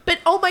area. But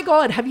oh my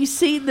God, have you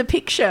seen the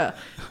picture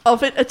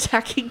of it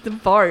attacking the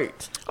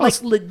boat?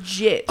 Like,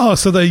 legit. Oh,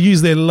 so they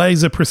use their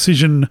laser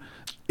precision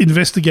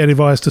investigative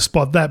eyes to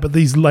spot that, but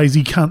these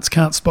lazy cunts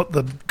can't spot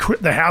the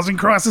housing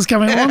crisis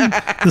coming along,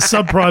 the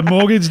subprime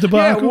mortgage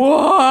debacle.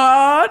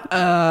 What?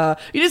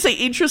 You didn't say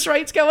interest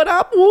rates going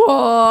up?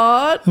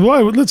 What?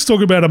 Why? Let's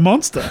talk about a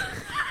monster.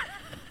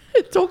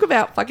 Talk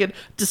about fucking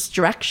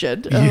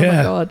distraction. Oh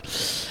my God.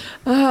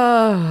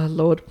 Oh,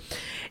 Lord.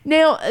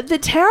 Now, the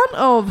town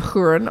of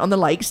Huron on the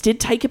Lakes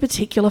did take a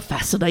particular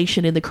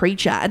fascination in the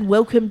creature and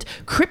welcomed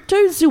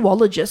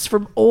cryptozoologists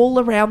from all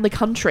around the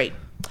country.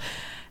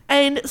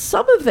 And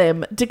some of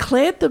them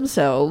declared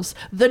themselves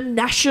the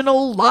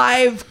National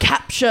Live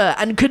Capture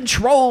and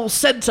Control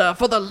Center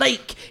for the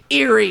Lake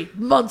Eerie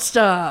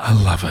Monster. I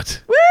love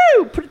it.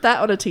 Woo! Put that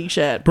on a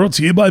t-shirt. Brought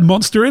to you by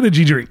Monster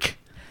Energy Drink.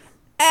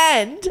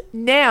 And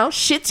now,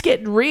 shit's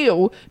getting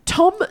real.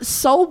 Tom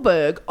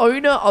Solberg,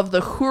 owner of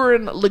the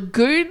Huron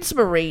Lagoons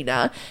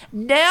Marina,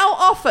 now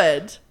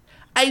offered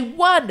a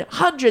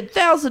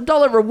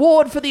 $100,000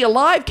 reward for the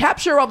alive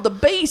capture of the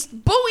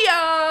beast.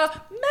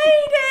 Booyah!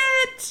 Made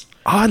it!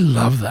 I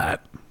love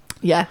that.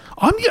 Yeah.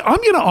 I'm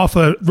going to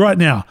offer right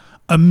now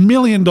 $1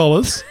 million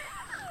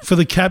for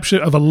the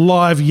capture of a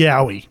live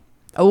yowie.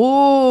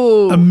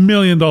 Oh. $1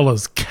 million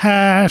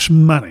cash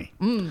money.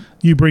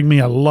 You bring me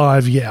a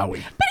live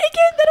yowie. But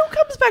again, that all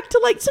comes back to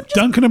like some just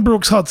Duncan and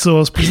Brooks Hot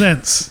Sauce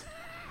presents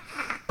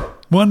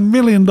 $1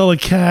 million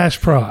cash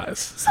prize.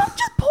 some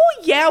just poor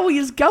Yowie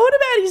is going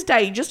about his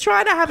day just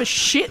trying to have a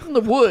shit in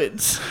the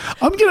woods.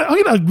 I'm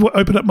gonna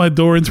open up my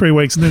door in 3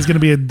 weeks and there's gonna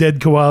be a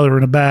dead koala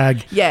in a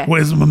bag. Yeah.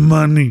 Where's my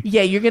money?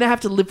 Yeah, you're going to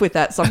have to live with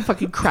that. Some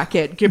fucking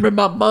crackhead. Give me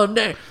my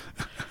money.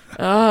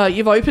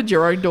 You've opened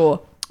your own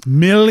door. $1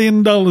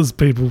 million,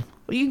 people.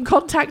 You can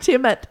contact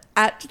him at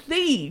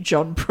the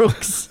John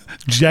Brooks.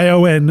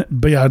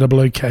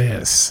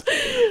 JONBROOKS.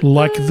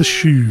 Like the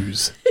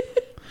shoes.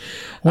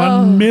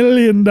 $1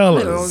 million.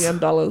 $1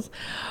 million.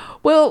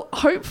 Well,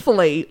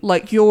 hopefully,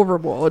 like your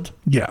reward,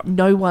 Yeah.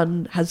 no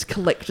one has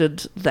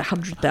collected the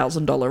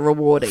 $100,000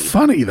 reward either.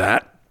 Funny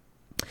that.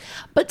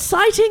 But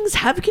sightings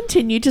have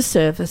continued to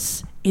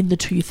surface in the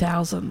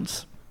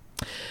 2000s.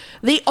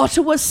 The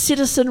Ottawa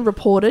Citizen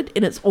reported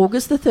in its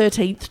August the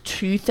 13th,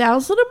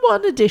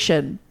 2001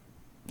 edition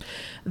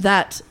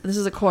that, this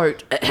is a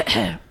quote,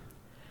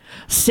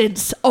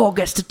 since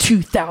August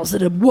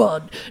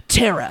 2001,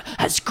 terror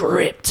has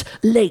gripped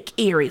Lake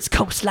Erie's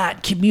coastline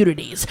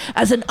communities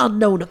as an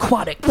unknown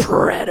aquatic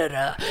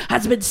predator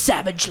has been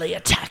savagely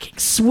attacking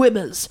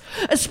swimmers,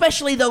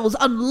 especially those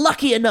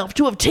unlucky enough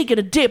to have taken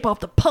a dip off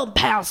the Pump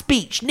House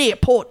Beach near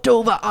Port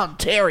Dover,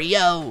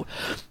 Ontario.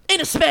 In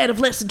a span of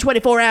less than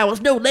 24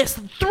 hours, no less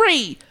than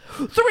three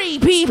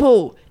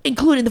people,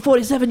 including the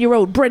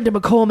 47-year-old Brenda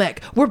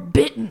McCormack, were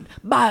bitten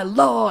by a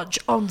large,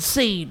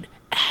 unseen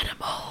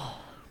animal.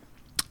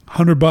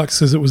 $100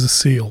 says it was a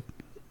seal.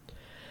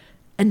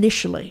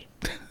 Initially,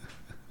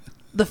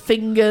 the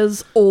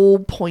fingers all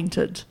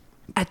pointed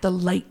at the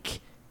Lake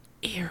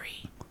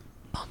Eerie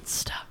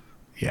monster.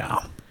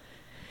 Yeah.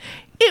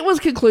 It was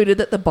concluded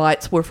that the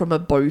bites were from a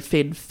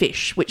bowfin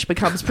fish, which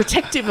becomes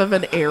protective of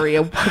an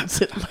area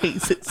once it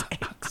lays its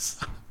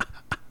eggs.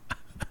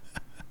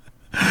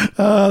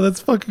 Oh, that's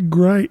fucking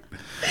great.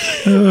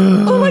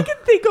 All I can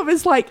think of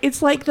is like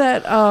it's like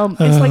that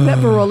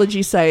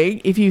virology saying,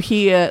 if you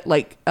hear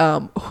like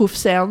hoof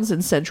sounds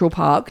in Central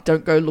Park,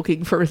 don't go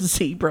looking for a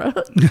zebra.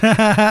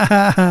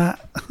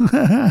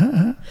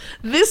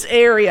 This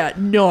area,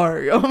 no.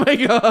 Oh my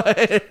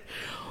god.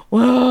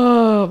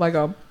 Oh my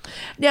god.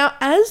 Now,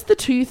 as the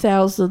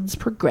 2000s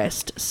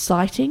progressed,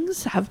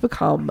 sightings have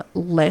become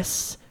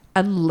less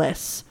and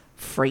less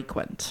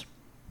frequent.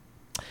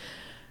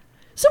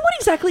 So what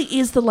exactly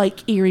is the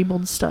Lake Eerie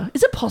monster?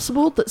 Is it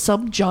possible that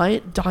some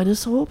giant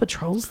dinosaur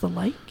patrols the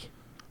lake?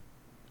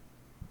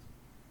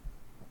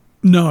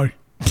 No.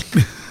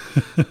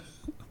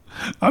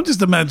 I'm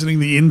just imagining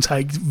the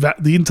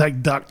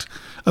intake duct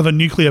of a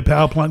nuclear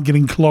power plant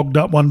getting clogged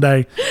up one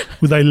day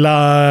with a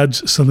large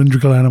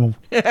cylindrical animal.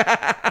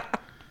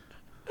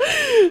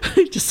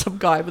 Just some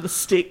guy with a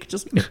stick.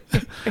 Just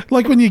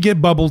Like when you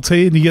get bubble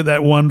tea and you get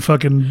that one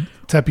fucking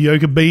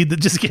tapioca bead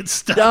that just gets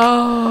stuck.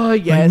 oh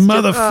yes,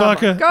 Like,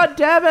 motherfucker. God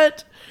damn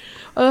it!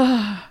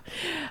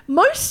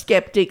 Most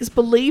skeptics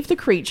believe the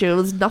creature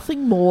was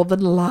nothing more than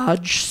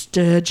large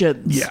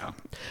sturgeons. Yeah.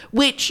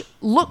 Which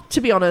look, to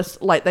be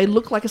honest, like they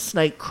look like a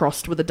snake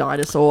crossed with a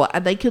dinosaur,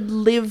 and they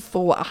can live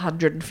for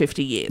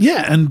 150 years.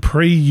 Yeah, and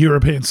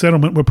pre-European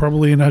settlement were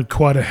probably in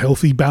quite a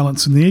healthy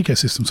balance in the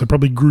ecosystem, so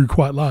probably grew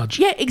quite large.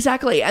 Yeah,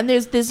 exactly. And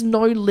there's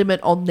no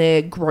limit on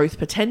their growth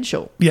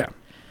potential. Yeah.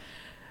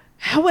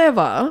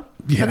 However,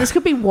 Yeah. and this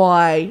could be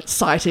why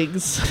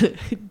sightings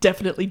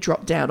definitely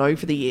dropped down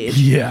over the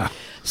years. Yeah.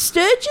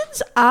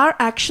 Sturgeons are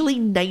actually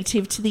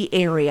native to the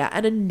area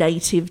and are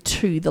native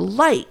to the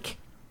lake.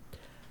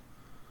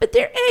 But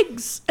their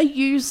eggs are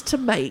used to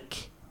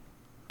make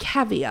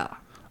caviar.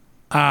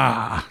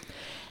 Ah.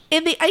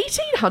 In the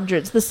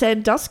 1800s, the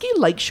Sandusky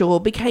Lakeshore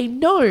became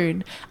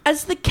known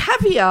as the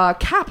caviar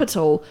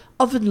capital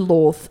of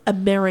North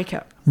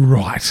America.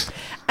 Right.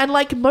 And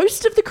like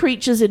most of the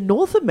creatures in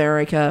North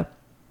America,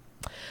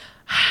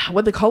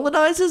 when the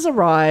colonizers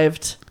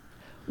arrived,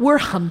 were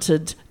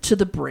hunted to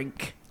the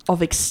brink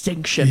of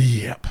extinction.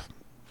 Yep.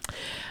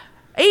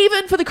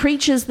 Even for the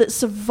creatures that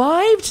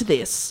survived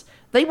this,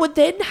 they would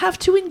then have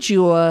to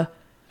endure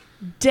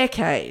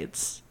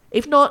decades,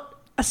 if not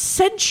a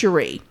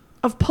century,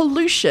 of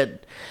pollution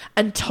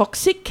and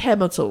toxic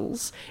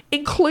chemicals,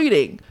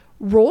 including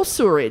raw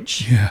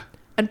sewage Yeah.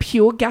 and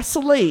pure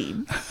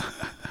gasoline,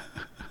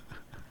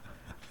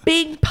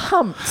 being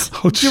pumped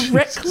Oh, Jesus.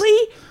 directly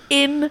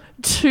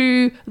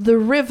into the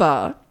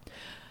river.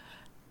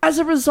 As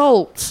a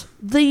result,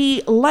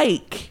 the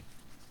lake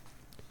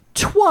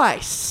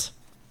twice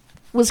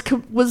was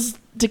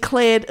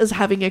declared as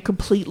having a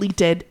completely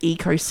dead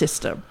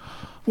ecosystem.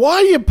 Why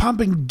are you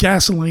pumping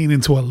gasoline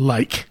into a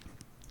lake?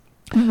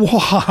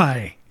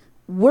 Why?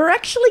 We're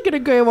actually going to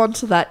go on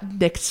to that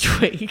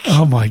next week.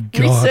 Oh my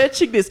God.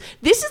 Researching this.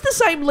 This is the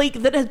same leak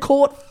that had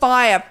caught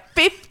fire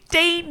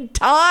 15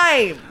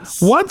 times.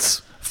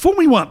 Once? Fool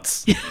me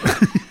once.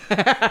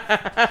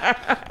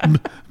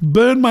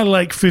 Burn my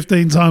lake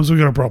 15 times, we've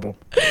got a problem.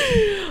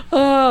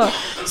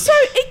 So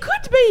it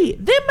could be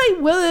there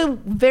may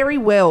very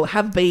well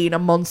have been a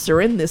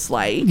monster in this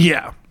lake.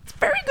 Yeah.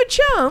 Very good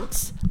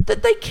chance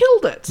that they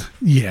killed it.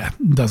 Yeah,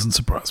 doesn't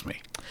surprise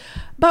me.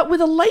 But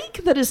with a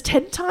lake that is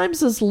 10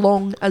 times as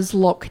long as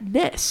Loch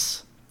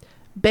Ness,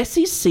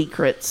 Bessie's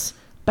secrets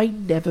may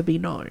never be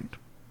known.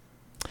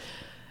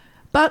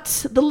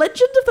 But the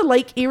legend of the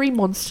Lake Eerie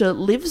monster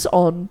lives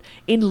on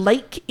in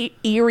Lake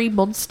Eerie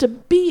monster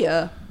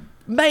beer,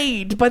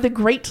 made by the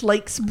Great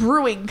Lakes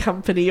Brewing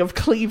Company of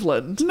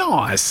Cleveland.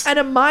 Nice. And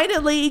a minor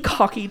league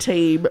hockey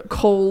team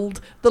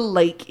called the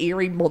Lake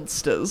Eerie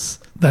Monsters.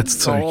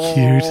 That's so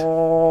cute.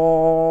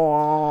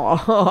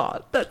 Oh,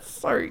 that's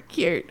so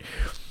cute.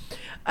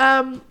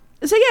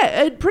 So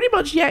yeah, pretty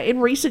much, yeah, in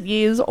recent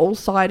years, all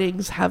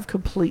sightings have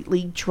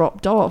completely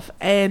dropped off.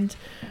 And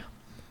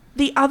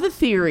the other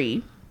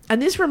theory,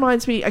 and this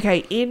reminds me,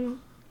 okay, in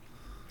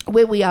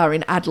where we are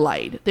in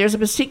Adelaide, there's a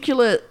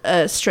particular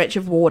stretch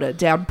of water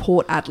down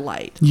Port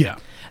Adelaide. Yeah.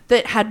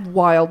 That had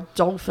wild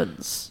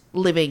dolphins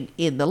living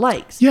in the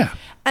lakes. Yeah.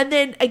 And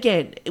then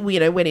again,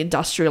 when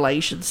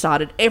industrialization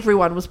started,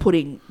 everyone was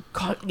putting,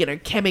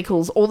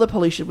 chemicals, all the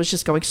pollution was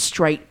just going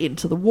straight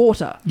into the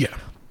water. Yeah.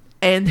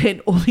 And then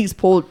all these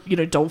poor,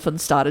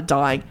 dolphins started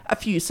dying. A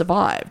few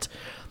survived.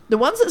 The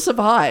ones that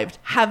survived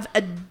have,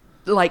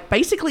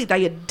 basically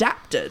they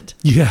adapted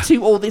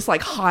to all this,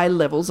 high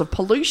levels of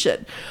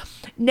pollution.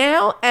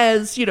 Now,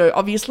 as,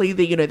 obviously,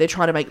 they're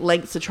trying to make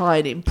lengths to try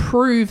and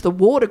improve the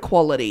water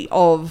quality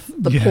of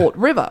the Port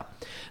River.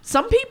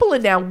 Some people are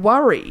now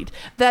worried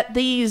that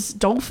these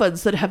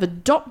dolphins that have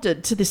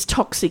adopted to this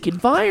toxic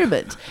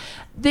environment,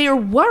 they're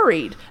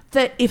worried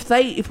that if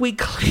we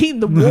clean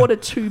the water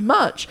too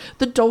much,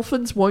 the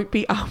dolphins won't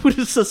be able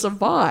to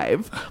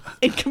survive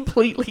in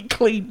completely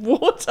clean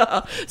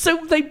water.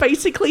 So they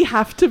basically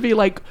have to be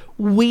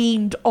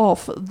weaned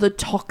off the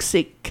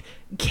toxic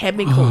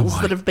chemicals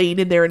that have been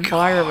in their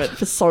environment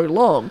for so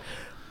long.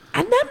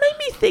 And that made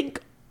me think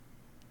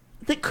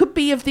that could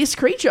be of this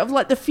creature, of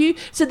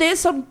so there's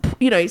some,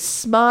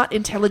 smart,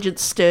 intelligent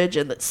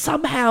sturgeon that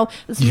somehow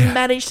has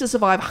managed to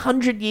survive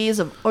 100 years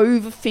of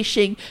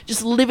overfishing,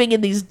 just living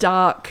in these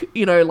dark,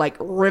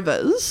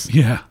 rivers.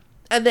 Yeah.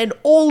 And then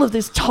all of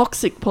this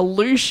toxic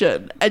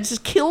pollution and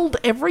just killed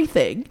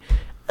everything.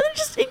 And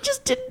it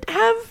just didn't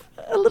have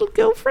a little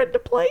girlfriend to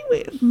play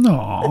with.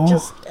 No. It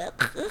just...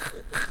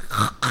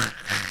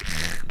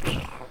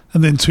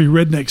 And then two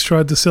rednecks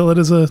tried to sell it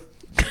as a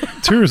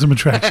tourism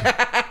attraction.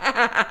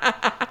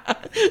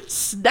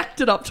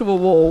 Snacked it up to a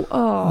wall.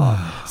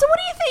 Oh. So what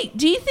do you think?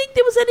 Do you think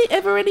there was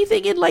ever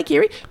anything in Lake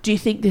Eerie? Do you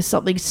think there's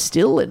something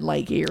still in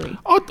Lake Eerie?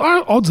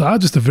 Odds are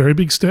just a very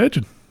big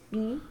sturgeon.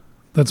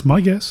 That's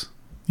my guess.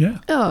 Yeah.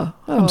 Oh.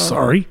 I'm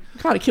sorry.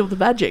 Kind of killed the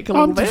magic a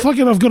little bit.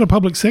 I've got a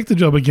public sector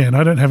job again.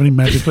 I don't have any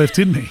magic left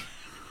in me.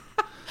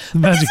 The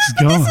magic's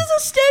gone. This is a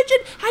sturgeon.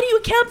 How do you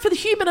account for the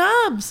human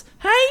arms?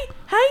 Hey?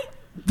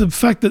 The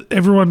fact that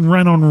everyone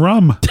ran on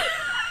rum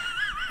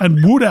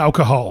and wood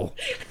alcohol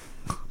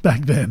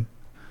back then.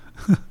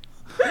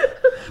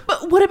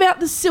 But what about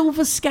the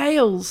silver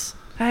scales?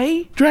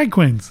 Hey? Drag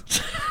queens.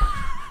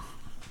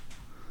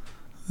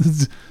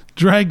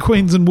 Drag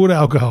queens and wood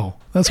alcohol.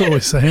 That's what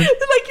we're saying.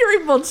 Like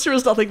your monster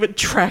is nothing but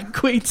drag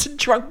queens and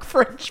drunk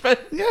Frenchmen.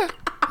 Yeah.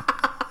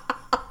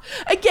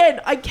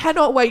 Again, I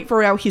cannot wait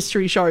for our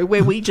history show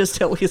where we just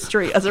tell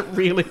history as it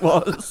really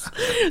was.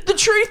 The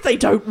truth they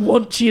don't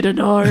want you to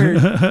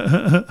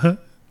know.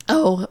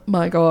 Oh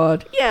my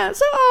God. Yeah,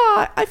 so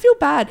I feel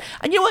bad.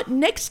 And you know what?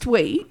 Next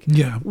week,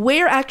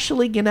 we're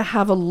actually going to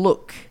have a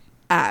look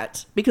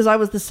at, because I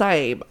was the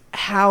same,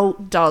 how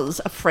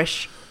does a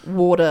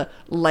freshwater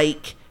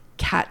lake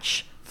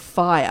catch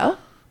fire?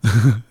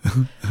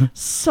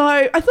 So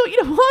I thought,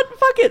 you know what?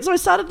 Fuck it. So I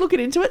started looking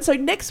into it. So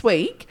next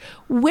week,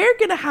 we're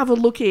going to have a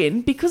look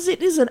in, because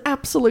it is an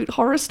absolute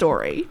horror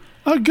story.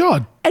 Oh,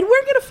 God. And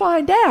we're going to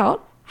find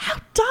out, how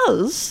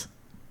does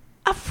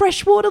a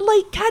freshwater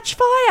lake catch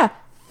fire?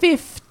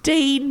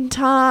 15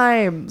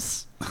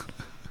 times.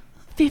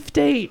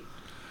 15.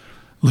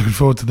 Looking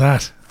forward to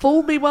that.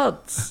 Fool me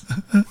once.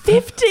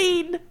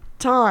 15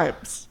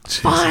 times. Jesus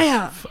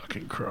fire.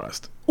 Fucking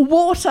Christ.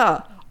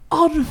 Water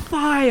on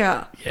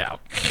fire. Yeah.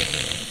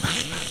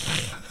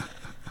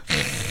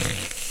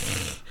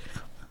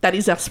 That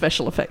is our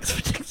special effects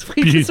for next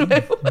week as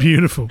well.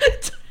 Beautiful.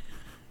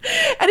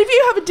 And if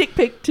you have a dick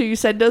pic to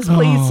send us,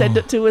 please send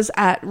it to us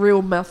at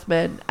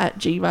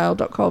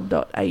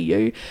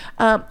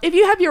realmouthmen@gmail.com.au. If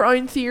you have your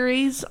own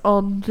theories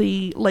on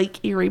the Lake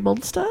Eerie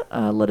monster,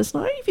 let us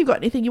know. If you've got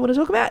anything you want to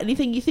talk about,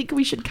 anything you think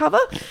we should cover,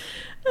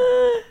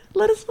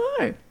 let us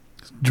know.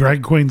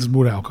 Drag queens and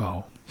wood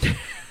alcohol.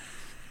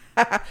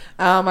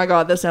 Oh my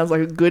God, that sounds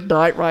like a good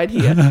night right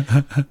here.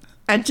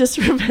 And just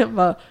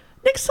remember,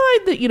 next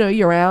time that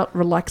you're out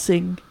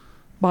relaxing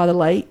by the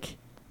lake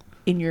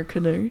in your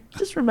canoe,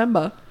 just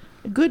remember,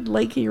 a good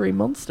Lake Eerie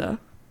monster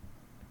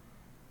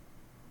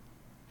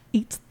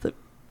eats the...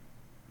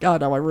 Oh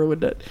no, I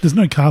ruined it. There's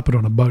no carpet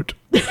on a boat.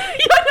 I know.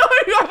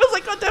 I was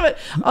like, God damn of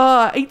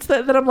it. Eats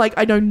the. Then I'm like,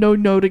 I know no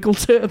nautical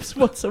terms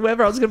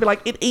whatsoever. I was gonna be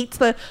like, it eats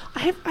the.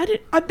 I've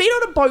been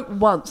on a boat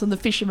once and the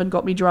fisherman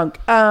got me drunk.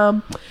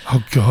 Oh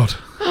God.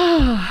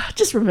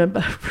 Just remember,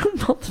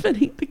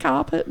 Mothman eat the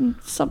carpet and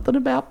something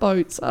about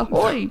boats.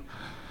 Ahoy!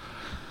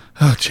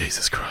 Oh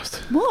Jesus Christ.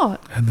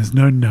 What? And there's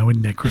no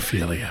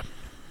necrophilia.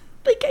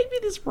 They gave me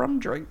this rum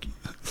drink.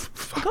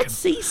 I got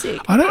seasick.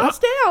 I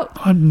passed out.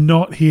 I'm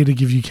not here to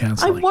give you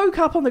counselling. I woke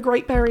up on the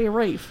Great Barrier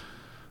Reef.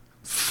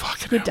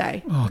 Fucking Good hell.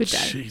 day. Oh, Good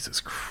day.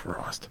 Jesus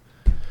Christ.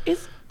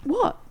 It's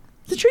what?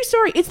 It's a true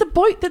story. It's the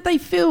boat that they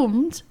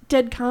filmed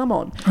Dead Calm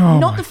on. Oh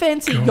Not my the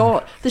fancy God.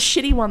 yacht, the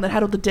shitty one that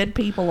had all the dead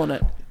people on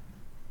it.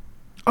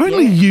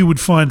 Only you would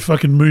find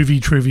fucking movie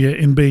trivia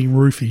in being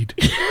roofied.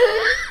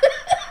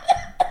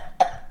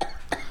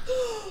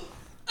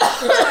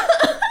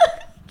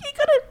 You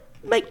gotta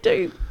make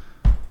do.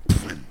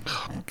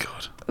 Oh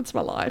God. That's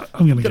my life.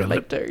 I'm gonna Gotta go.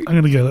 make do. I'm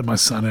gonna go let my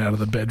son out of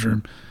the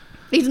bedroom.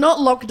 He's not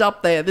locked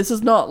up there. This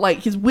is not like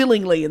he's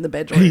willingly in the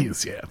bedroom. He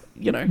is, yeah.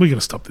 You know. We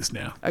gotta stop this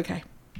now. Okay.